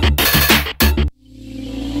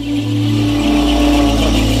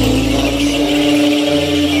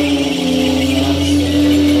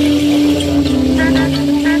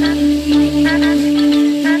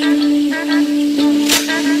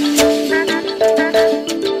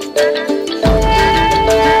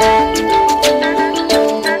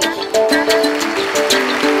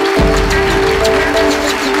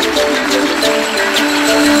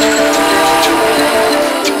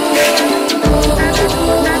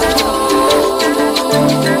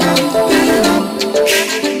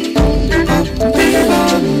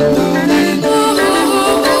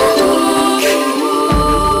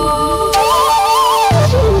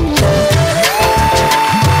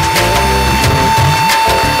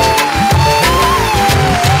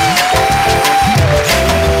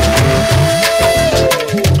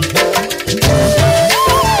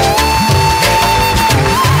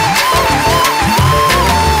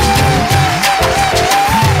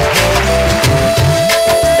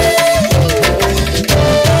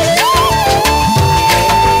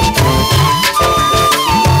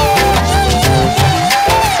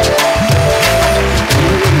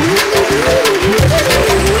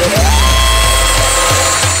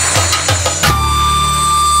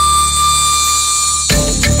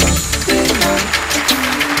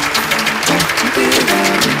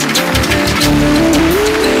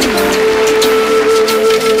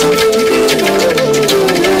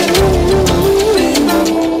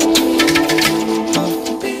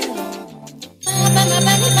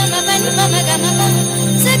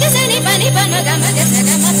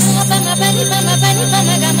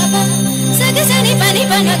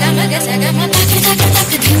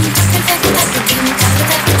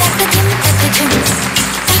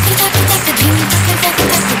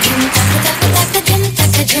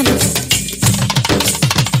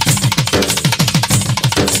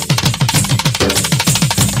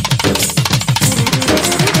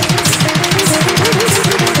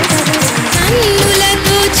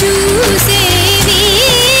 కన్నులకు చూసేవి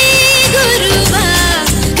గురువా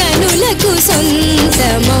కనులకు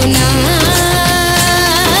సొంతమౌనా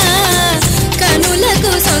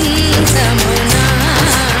కనులకు సొంతమౌనా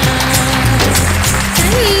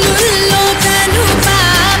కన్నుల్లో కను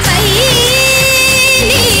పాపై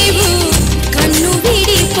నీవు కన్ను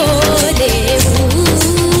విడిపోలేవు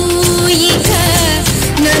ఇక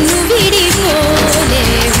నన్ను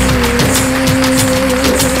విడిపోలేవు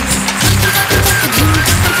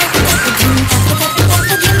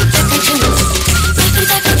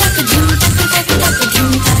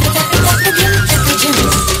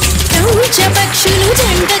పక్షులు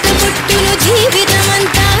జంటగా పుట్టును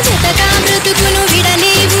జీవితమంతా జతగా బ్రతుకును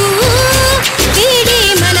విడలేవు వీడి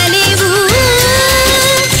మనలేవు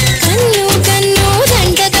కన్ను కన్ను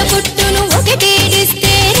జంటగా పుట్టును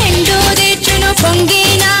ఒకటేడిస్తే రెండో తెచ్చును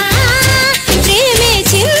పొంగేనా ప్రేమే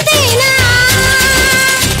చింతేనా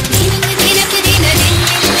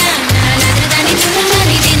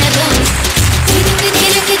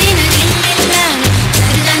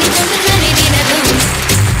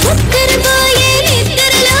ఒక్కరు పోయే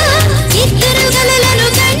నిద్రలో ఇద్దరు కలలను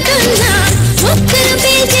కంటున్నా ఒక్కరు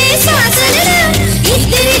పీల్చే శ్వాసలలో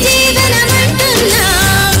ఇద్దరి జీవనమంటున్నా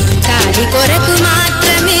కాలి కొరకు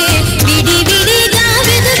మాత్రమే విడి విడిగా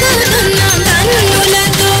వెతుకుతున్నా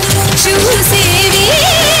కన్నులతో చూసేవి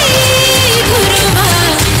గురువా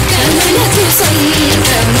కనులకు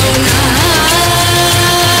సొంతమౌనా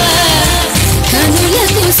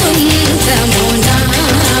కనులకు సొంతమౌనా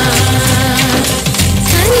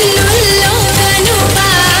కన్నుల్లో కను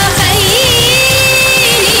పాపై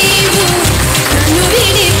నీవు కన్ను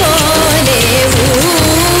విడిపోలేవు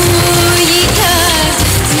ఇక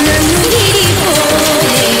నన్ను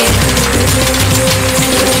విడిపోలేవు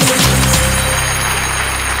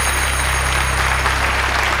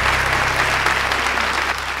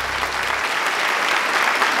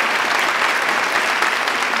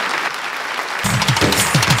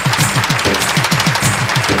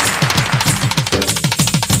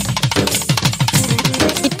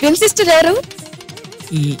ట్విన్ సిస్టర్ ఎవరు?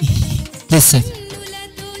 Please sir.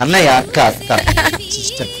 అన్నయ్య అక్క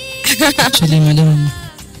సిస్టర్. యాక్చువల్లీ మేడం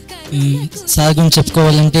సార్ గురించి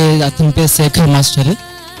చెప్పుకోవాలంటే అతని పేరు శేఖర్ మాస్టర్.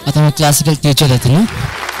 అతను క్లాసికల్ టీచర్.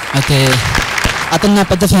 అయితే అతను నా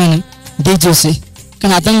పెద్ద ఫ్యాన్ డీ చూసి.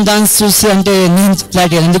 కానీ అతను డాన్స్ చూసి అంటే నేను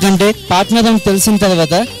ఫ్లాట్ అయ్యాను. ఎందుకంటే పార్ట్నర్ అని తెలిసిన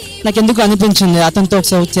తర్వాత నాకు ఎందుకు అనిపించింది అతనితో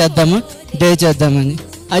ఒకసారి చేద్దాము డే చేద్దామని.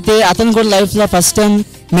 అయితే అతను కూడా లైఫ్లో ఫస్ట్ టైం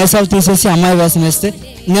మేసాలు తీసేసి అమ్మాయి వేషం వేస్తే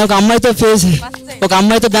నేను ఒక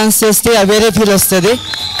అమ్మాయితో డాన్స్ చేస్తే వేరే ఫీల్ వస్తుంది.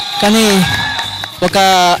 కానీ ఒక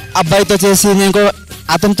అబ్బాయితో చేసి నేను కూడా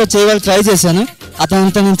అతనితో చేయగలి ట్రై చేశాను.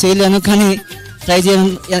 అతనితో నేను చేయలేను కానీ ట్రై చేయను,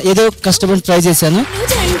 ఏదో కష్టపడి ట్రై చేశాను.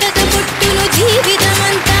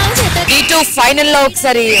 ఫైనల్లో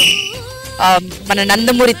ఒకసారి మన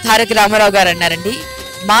నందమూరి తారక రామారావు గారు అన్నారండి,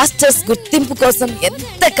 మాస్టర్స్ గుర్తింపు కోసం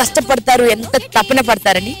ఎంత కష్టపడతారు, ఎంత తపన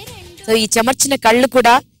పడతారని. సో ఈ చెమర్చిన కళ్ళు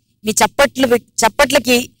కూడా మీ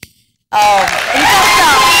చప్పట్లకి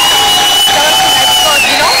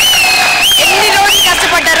ఎన్ని రోజులు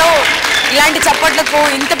కష్టపడ్డారో ఇలాంటి చప్పట్లకు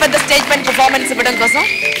ఇంత పెద్ద స్టేజ్ పైన పర్ఫార్మెన్స్ ఇవ్వడం కోసం.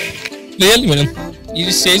 రియల్ మేడం ఈ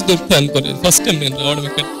స్టేజ్ దొరుకుతుంది అనుకోలేదు. ఫస్ట్ టైం నేను రావడం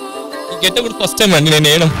ఇక్కడ. ఈ గెటప్పుడు ఫస్ట్ టైం అండి నేను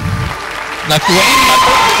వేయడం. నాకు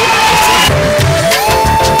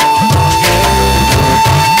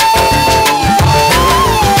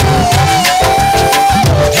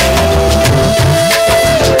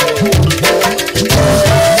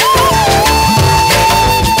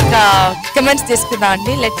కమెంట్స్ తీసుకుందాం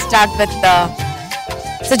అండి. Let's start with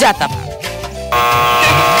Sujatha.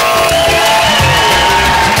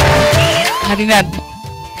 Harinath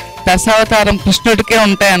Dasavatharam కృష్ణుడికే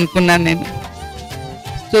ఉంటాయి అనుకున్నాను నేను.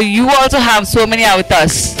 So you also have so many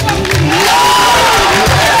avatars.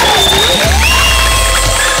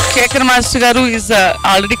 Shekhar master గారు is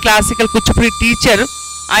already classical Kuchipudi teacher.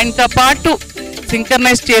 ఆయనతో పాటు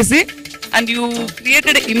సింక్రనైజ్ చేసి అండ్ యూ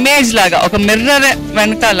క్రియేటెడ్ ఇమేజ్ లాగా ఒక మిర్రర్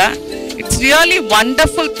వెనకాల. It's really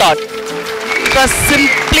wonderful thought. It was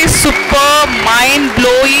simply super, mind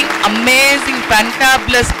blowing, amazing,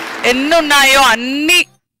 ఫ్యాంటాబులస్. ఎన్ని ఉన్నాయో అన్ని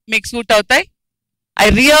మీకు సూట్ అవుతాయి. I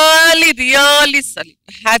really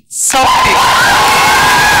hats off to you.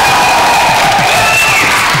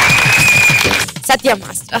 Satya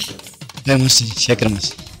master. Master Shekhar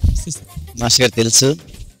master గారు తెలుసు.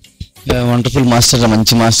 వండర్ఫుల్ మాస్టర్,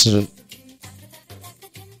 మంచి master,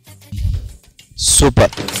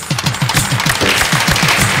 super.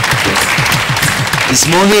 This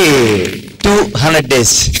movie 200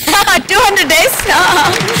 days. 200 days.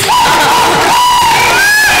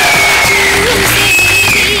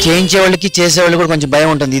 చేయించే వాళ్ళకి చేసే వాళ్ళకి కూడా కొంచెం భయం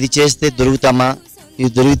ఉంటుంది. ఇది చేస్తే దొరుకుతామా, ఇది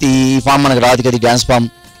దొరికితే ఈ ఫామ్ మనకు రాదు కదా, డాన్స్ ఫామ్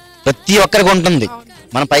ప్రతి ఒక్కరికి ఉంటుంది.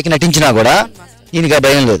 మనం పైకి నటించినా కూడా ఈయనకి ఆ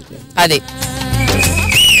భయం లేదు. అది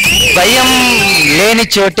భయం లేని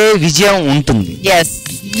చోటే విజయం ఉంటుంది. Yes.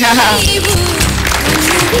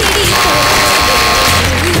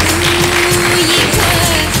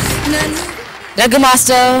 Raghu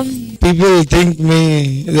master, people think me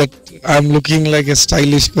that I'm looking like a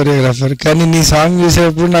stylish choreographer, కానీ నీ సాంగ్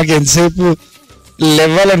చూసేటప్పుడు నాకు ఎంతసేపు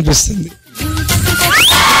లేవాలనిపిస్తుంది.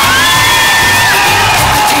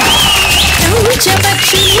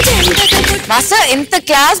 మాస్టర్ ఇంత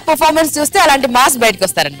క్లాస్ పర్ఫార్మెన్స్ చూస్తే అలాంటి మాస్ బయటకు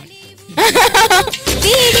వస్తారన్నమాట.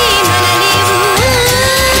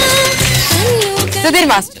 Sudheer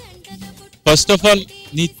master, first of all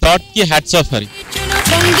నీ థాట్ కి హ్యాట్స్ ఆఫ్ హరి.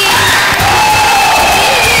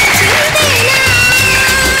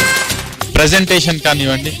 ప్రెజెంటేషన్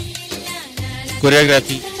కానివ్వండి,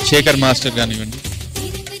 కొరియోగ్రఫీ శేఖర్ మాస్టర్ కానివ్వండి,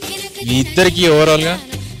 మీ ఇద్దరికి ఓవరాల్ గా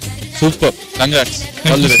super. Congrats,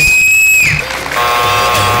 all the best.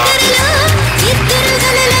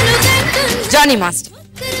 Johnny master,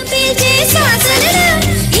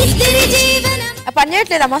 పని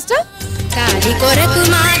చేయట్లేదా మాస్టర్?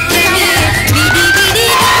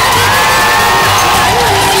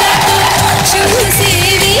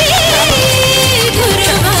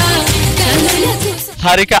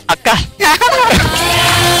 హారిక అక్క,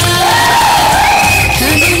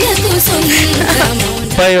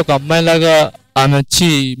 పై ఒక అమ్మాయి లాగా ఆమె వచ్చి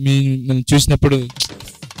మిమ్మల్ని చూసినప్పుడు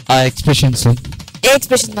ఆ ఎక్స్ప్రెషన్స్. ఏ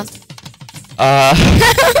ఎక్స్ప్రెషన్ మాస్టర్?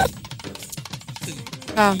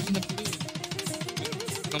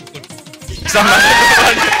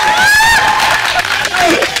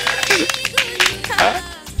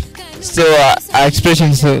 సో ఆ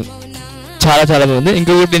ఎక్స్ప్రెషన్స్ చాలా చాలా బాగుంది.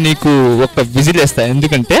 ఇంకొకటి నీకు ఒక విజిట్ వేస్తా,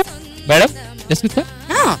 ఎందుకంటే మేడం వేసుకుంటా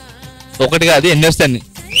ఒకటి కాదు ఎన్ని వస్తాయి.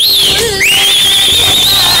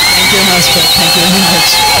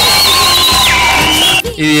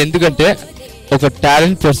 ఇది ఎందుకంటే ఒక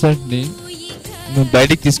టాలెంట్ పర్సన్ ని నువ్వు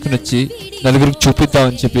బయటికి తీసుకుని వచ్చి నలుగురికి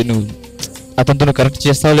చూపిద్దామని చెప్పి నువ్వు అతనితో నువ్వు కరెక్ట్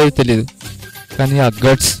చేస్తావో లేదో తెలియదు, కానీ ఆ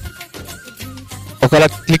గట్స్ ఒకవేళ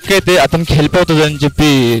క్లిక్ అయితే అతనికి హెల్ప్ అవుతుంది అని చెప్పి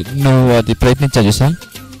నువ్వు అది ప్రయత్నించా చూసా.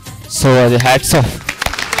 సో అది hats off.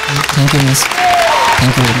 Thank you miss,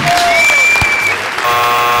 thank you very much.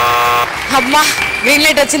 అమ్మా గ్రీన్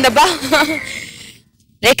లైట్ వచ్చిందబ్బా.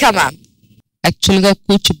 రేఖా మ్యామ్, యాక్చువల్గా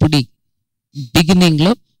కూచిపూడి బిగినింగ్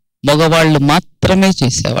లో మగవాళ్ళు మాత్రమే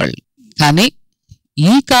చేసేవాళ్ళు, కానీ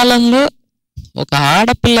ఈ కాలంలో ఒక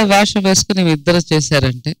ఆడపిల్ల వేష వేసుకుని ఇద్దరు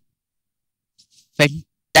చేశారంటే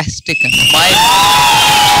ఫెంటాస్టిక్ అండి.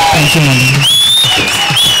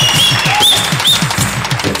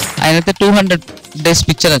 ఆయనైతే 200 days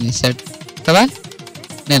పిక్చర్ అని సార్ కదా,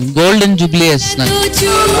 నేను గోల్డెన్ జూబ్లీ వేస్తున్నాను.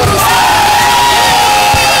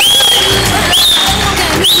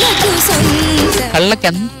 కళ్ళకి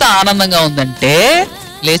ఎంత ఆనందంగా ఉందంటే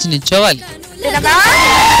లేచి నిల్చోవాలి.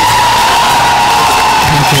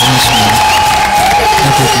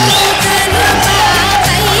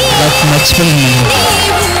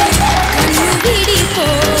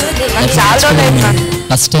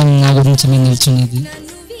 ఫస్ట్ టైం నా గురించి నేను నిల్చునేది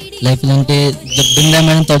లైఫ్ లో అంటే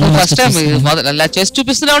ఫస్ట్ టైం చేసి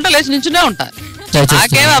చూపిస్తూనే ఉంటా, లేచి నిల్చునే ఉంటా,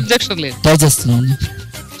 నాకేం అబ్జెక్షన్ లేదు. ట్రై చేస్తున్నాను.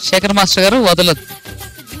 శేఖర్ మాస్టర్ గారు వదలదు,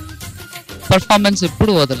 పర్ఫార్మెన్స్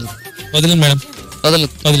ఎప్పుడు వదలదు. వదలండి మేడం,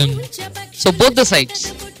 వదలదు, వదలండి. So both the sides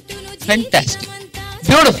fantastic,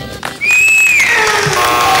 beautiful.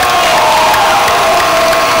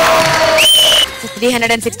 Three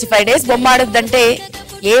 365 days బొమ్మ ఆడుద్దంటే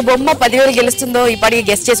ఏ బొమ్మ 10,000 గెలుస్తుందో ఈ పాటికి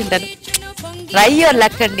గెస్ట్ చేసి ఉంటారు. ట్రై యువర్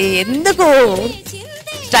లక్ అండి, ఎందుకు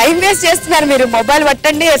టైం వేస్ట్ చేస్తున్నారు మీరు? మొబైల్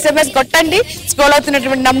పట్టండి, SMS కొట్టండి స్క్రోల్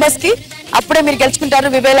అవుతున్నటువంటి నంబర్స్ కి, అప్పుడే మీరు గెలుచుకుంటారు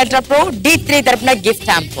వివేల్ అల్ట్రా ప్రో D3 తరపున గిఫ్ట్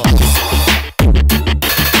హ్యాంపర్.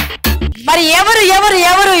 మరి ఎవరు ఎవరు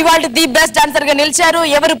ఎవరు ఇవాళ ది బెస్ట్ డాన్సర్ గా నిలిచారు,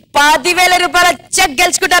 ఎవరు 10,000 రూపాయల చెక్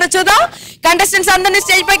గెలుచుకుంటారో చూద్దాం. కంటెస్టెంట్స్ అందరినీ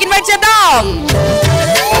స్టేజ్ పైకి ఇన్వైట్ చేద్దాం.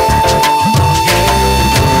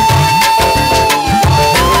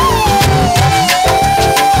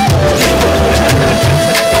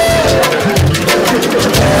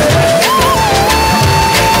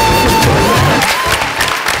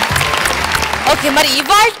 ఓకే, మరి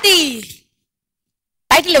ఇవాల్టి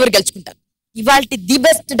టైటిల్ ఎవరు గెలుచుకుంటారు? ఇవాల్టి ది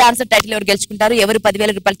బెస్ట్ డాన్సర్ టైటిల్ ఎవరు గెలుచుకుంటారు? ఎవరు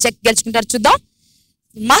 10,000 రూపాయల చెక్ గెలుచుకుంటారు చూద్దాం.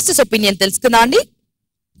 మాస్టర్స్ ఒపీనియన్ తెలుసుకుందాం అండి.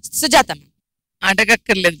 Sujatha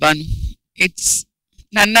అడగక్కర్లేదు Banu. It's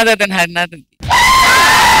none other then Harinath.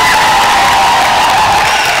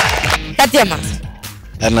 Satyamma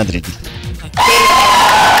Harinath Reddy.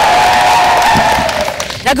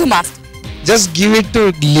 Raghu master. Just give it to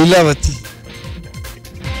Leelavathi.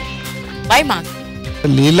 Why master?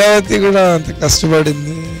 Leelavathi కూడా అంత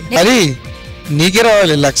కష్టపడింది. అది నీకే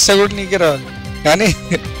రావాలి, 1,00,000 కూడా నీకే రావాలి, కానీ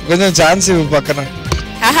కొంచెం ఛాన్స్ ఇవ్వు పక్కన.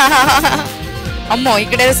 అమ్మో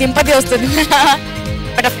ఇక్కడ ఏదో సింపతి వస్తుంది.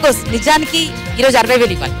 బట్ అఫ్ కోర్స్ నిజానికి ఈరోజు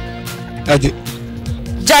 60,000 ఇవ్వాలి. అది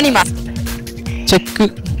జానీ మాస్టర్. చెక్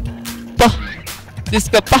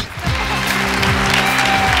తీసుకప్ప.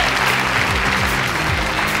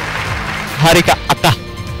 హారిక అక్క.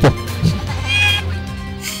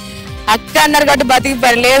 అక్క అన్నారు కాబట్టి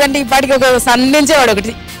బతికిపోయారు, లేదంటే ఇప్పటికి ఒక సంధించేవాడు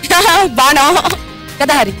ఒకటి. బాణం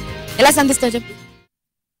కదా హరి, ఎలా సంధిస్తావు చెప్పు.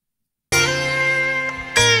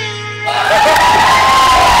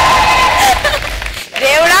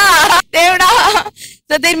 దేవుడా దేవుడా.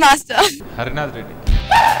 సుధీర్ మాస్టర్. హరినాథ్ రెడ్డి.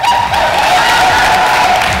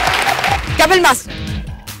 కపిల్ మాస్టర్.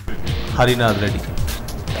 హరినాథ్ రెడ్డి.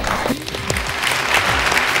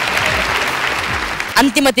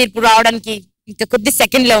 అంతిమ తీర్పు రావడానికి ఇంకా కొద్ది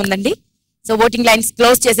సెకండ్లే ఉందండి. సో ఓటింగ్ లైన్స్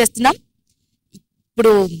క్లోజ్ చేసేస్తున్నాం.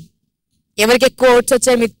 ఇప్పుడు ఎవరికి ఎక్కువ ఓట్స్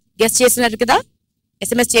వచ్చాయో మీరు గెస్ట్ చేస్తున్నారు కదా,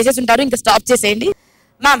 SMS చేసేసి ఉంటారు, ఇంకా స్టాప్ చేసేయండి.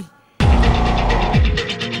 మ్యామ్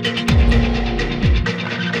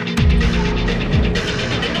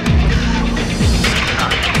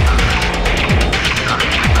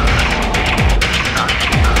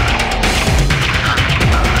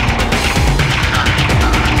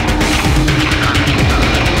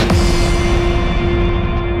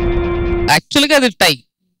యాక్చువల్గా అది టై,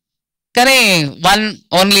 కానీ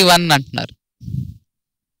ఓన్లీ వన్ అంటున్నారు.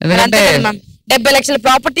 ఎందుకంటే 70 లక్షల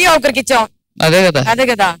ప్రాపర్టీ ఒకరికి ఇచ్చాం. అదే కదా అదే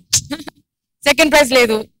కదా, సెకండ్ ప్రైజ్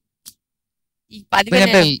లేదు.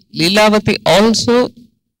 ఎందుకంటే లీలావతి ఆల్సో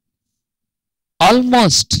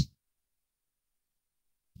ఆల్మోస్ట్,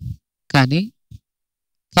 కానీ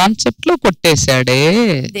కాన్సెప్ట్ లో కొట్టేశాడే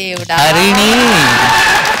దేవుడా. Harini.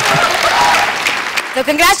 So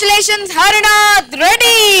congratulations Harinath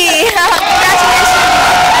Reddy.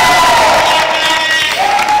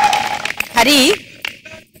 Hari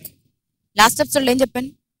last episode ఏం చెప్పాను?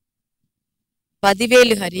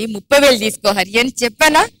 10,000 హరి, 30,000 తీసుకో హరి అని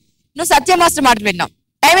చెప్పానా? నువ్వు సత్య మాస్టర్ మాట విన్నావు.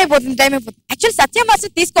 టైం అయిపోతుంది. యాక్చువల్ సత్య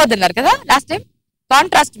మాస్టర్ తీసుకోవద్దన్నారు కదా లాస్ట్ టైం,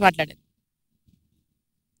 కాంట్రాస్ట్ మాట్లాడారు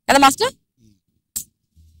కదా మాస్టర్.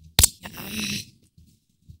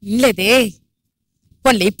 వినలేదే,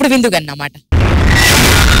 పోన్లే ఇప్పుడు విందుగన్నమాట.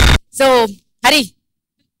 సో హరి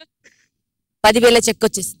 10,000 చెక్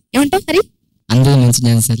వచ్చేసి ఏమంటావు హరి? అందరూ మంచి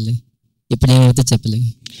డాన్సర్లే, ఇప్పుడు ఏమైతే చెప్పలేదు.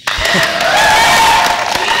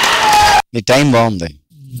 మీ టైం బాగుంది,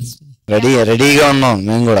 రెడీగా ఉన్నాం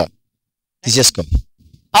మేము కూడా. తీసేసుకో.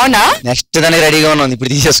 అవునా? నెక్స్ట్ దానికి రెడీగా ఉన్నాం,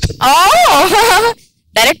 ఇప్పుడు తీసేసుకో.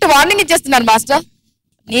 డైరెక్ట్ వార్నింగ్ ఇచ్చేస్తున్నారు మాస్టర్.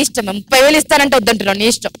 నీ ఇష్టం, 30,000 ఇస్తానంటే వద్దంటున్నావు, నీ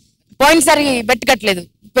ఇష్టం. పోయినసారి బెట్ కట్టలేదు,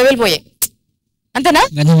 30,000 పోయాయి, అంతేనా?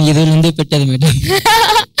 కానీ ఈ రోజు ముందే పెట్టారు మేడం.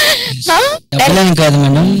 చెప్పలేని కాదు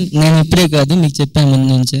మేడం, నేను ఇప్పుడే కాదు మీకు చెప్పాను ముందు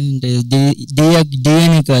నుంచి. అంటే డి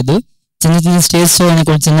అని కాదు, చిన్న చిన్న స్టేజ్ షో అని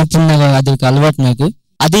కూడా చిన్నప్పుడు నాకు అది ఒక అలవాటు. నాకు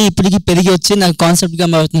అది ఇప్పటికి పెరిగి వచ్చి నాకు కాన్సెప్ట్ గా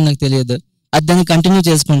మారుతుంది, నాకు తెలియదు. అది దాన్ని కంటిన్యూ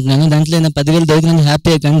చేసుకుంటున్నాను. దాంట్లో 10,000 దొరికిన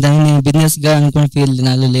హ్యాపీ, కానీ దాన్ని నేను బిజినెస్ గా అనుకునే ఫీల్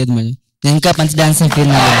నాలో లేదు మేడం. నేను ఇంకా మంచి డాన్స్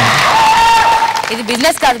ఫీల్ నాలో. ఇది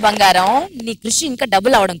బిజినెస్ కాదు బంగారం, నీ కృషి ఇంకా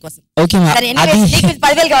డబుల్ అవడం కోసం. ఓకే మ్యామ్,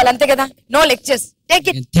 10,000 కావాలి అంతే కదా, no lectures, take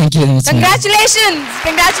it. Congratulations.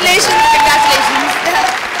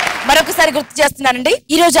 మరొకసారి గుర్తు చేస్తున్నానండి,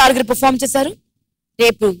 ఈ రోజు 6 పర్ఫార్మ్ చేశారు,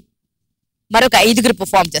 రేపు మరొక 5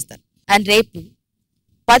 పర్ఫార్మ్ చేస్తారు. అండ్ రేపు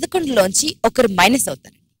 11లోంచి ఒకరు మైనస్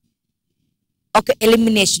అవుతారు, ఒక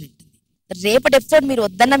ఎలిమినేషన్ ఉంటుంది. రేపటి ఎపిసోడ్ మీరు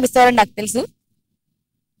వద్దన్నా మిస్ అవ్వాలని నాకు తెలుసు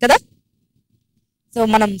కదా. సో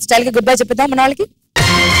మనం స్టైల్ గా గుడ్ బై చెప్పేద్దాం మన వాళ్ళకి.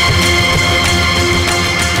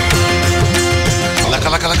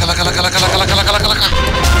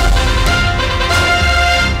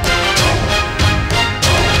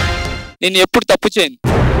 నేను ఎప్పుడు తప్పు చేయను,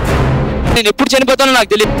 నేను ఎప్పుడు చనిపోతానో నాకు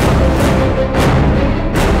తెలియదు.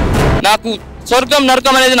 నాకు స్వర్గం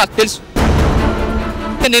నరకం అనేది నాకు తెలుసు.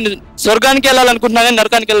 నేను స్వర్గానికి వెళ్ళాలనుకుంటున్నా కానీ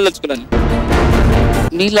నరకానికి వెళ్ళదలుచుకున్నాను.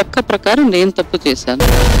 నీ లెక్క ప్రకారం నేను తప్పు చేశాను,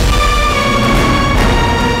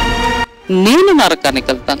 నేను నరకానికి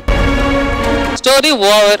వెళ్తాను. Story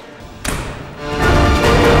over.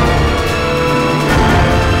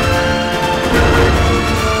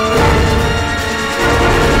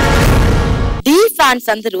 ఢీ ఫ్యాన్స్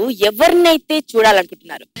అందరూ ఎవరినైతే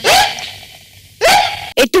చూడాలనుకుంటున్నారు,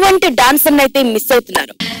 ఎటువంటి డాన్సర్ అయితే మిస్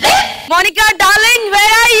అవుతున్నారు, Monika darling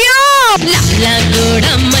where are you लाला गोड़ा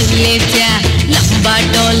मल्लेचा लंबा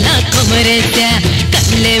डोला कमरेचा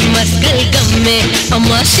कल्ले मस्कल गम्मे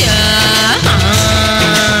अमाशा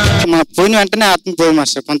మా పోయిన వెంటనే ఆత్మ పోయి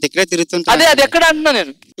మాస్టర్ కొంత ఇక్కడే తిరుగుతుంటా. అదే అది ఎక్కడ అంటున్నా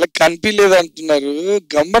నేను ఇలా కనిపించలేదు అంటున్నారు.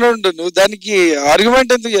 గమ్మనుండు నువ్వు దానికి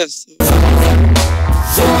ఆర్గ్యుమెంట్ ఎందుకు చేస్తావు?